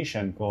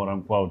donation, quote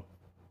unquote.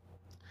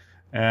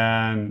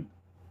 And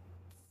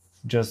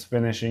just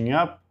finishing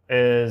up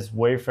is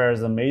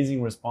Wayfair's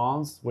amazing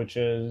response, which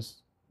is,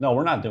 no,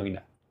 we're not doing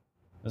that.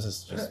 This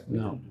is just,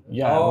 no.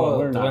 Yeah, we're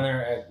when not.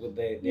 they're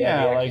they Yeah,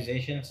 have the like,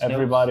 accusations.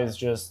 Everybody's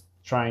just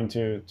trying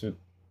to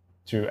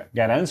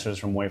get answers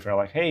from Wayfair,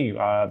 like, hey,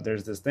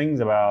 there's these things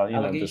about these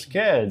Allegations.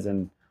 kids,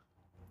 and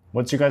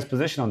what's your guys'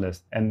 position on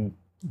this? And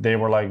they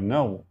were like,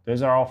 no,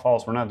 these are all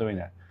false. We're not doing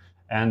that.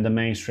 And the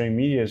mainstream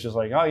media is just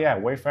like, oh yeah,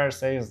 Wayfair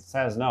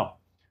says no,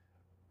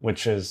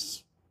 which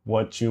is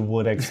what you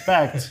would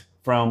expect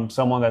from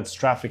someone that's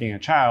trafficking a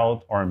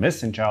child or a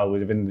missing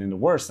child, even in the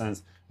worst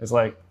sense. It's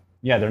like,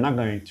 yeah, they're not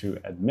going to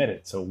admit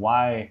it. So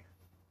why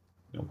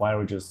are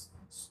we just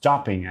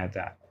stopping at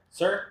that?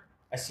 Sir,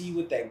 I see you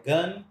with that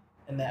gun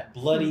and that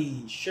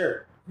bloody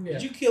shirt. Yeah.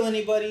 Did you kill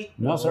anybody?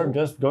 No, sir,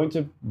 just going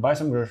to buy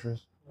some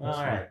groceries. All That's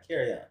fine. right,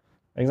 carry on.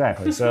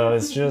 Exactly. So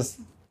it's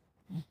just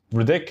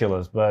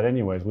ridiculous. But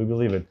anyways, we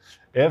believe it.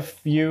 If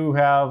you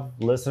have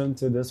listened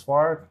to this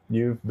far,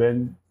 you've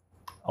been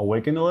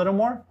awakened a little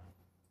more.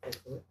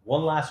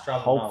 One last drop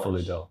of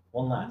Hopefully, knowledge. though.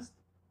 One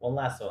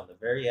last one. The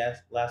very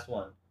last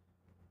one.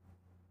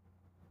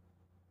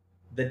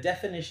 The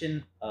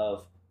definition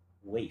of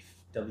waif,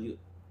 WAIF,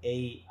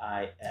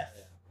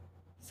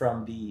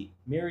 from the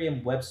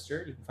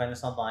Merriam-Webster, you can find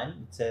this online.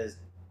 It says,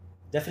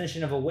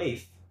 definition of a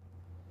waif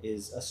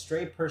is a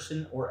stray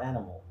person or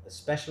animal,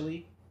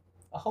 especially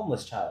a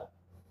homeless child,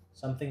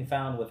 something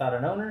found without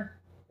an owner,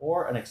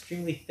 or an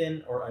extremely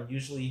thin or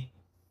unusually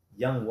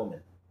young woman.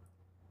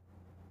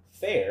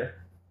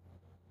 Fare,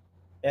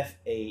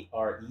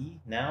 F-A-R-E,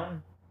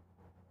 noun.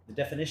 The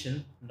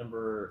definition,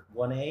 number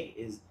 1A,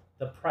 is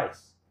the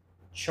price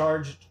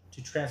charged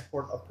to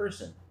transport a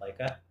person, like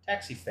a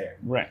taxi fare,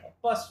 Right. a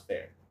bus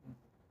fare.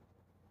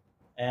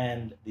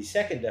 And the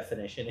second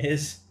definition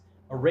is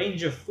a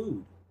range of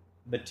food,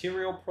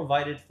 material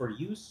provided for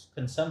use,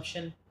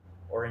 consumption,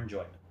 or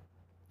enjoyment.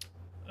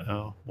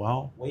 Oh,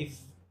 well,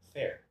 Waif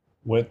fare.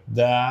 with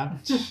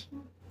that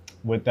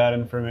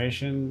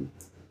information,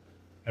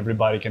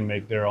 everybody can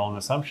make their own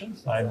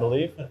assumptions, I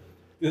believe.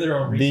 Do their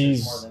own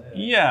research more than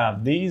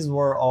anything. These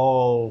were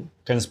all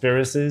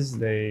conspiracies.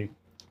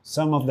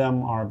 Some of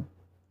them are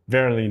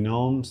fairly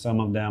known,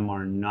 some of them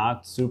are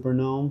not super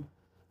known.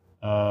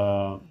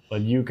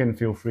 But you can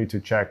feel free to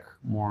check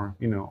more,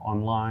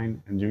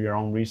 online and do your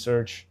own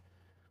research.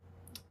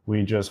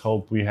 We just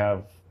hope we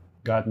have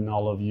gotten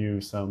all of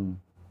you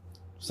some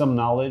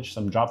knowledge,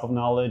 some drop of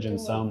knowledge,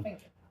 and some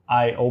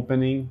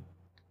eye-opening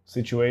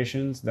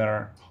situations that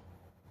are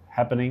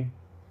happening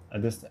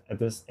at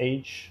this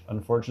age,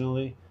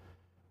 unfortunately.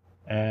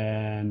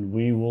 And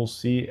we will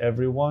see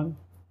everyone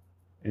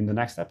in the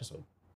next episode.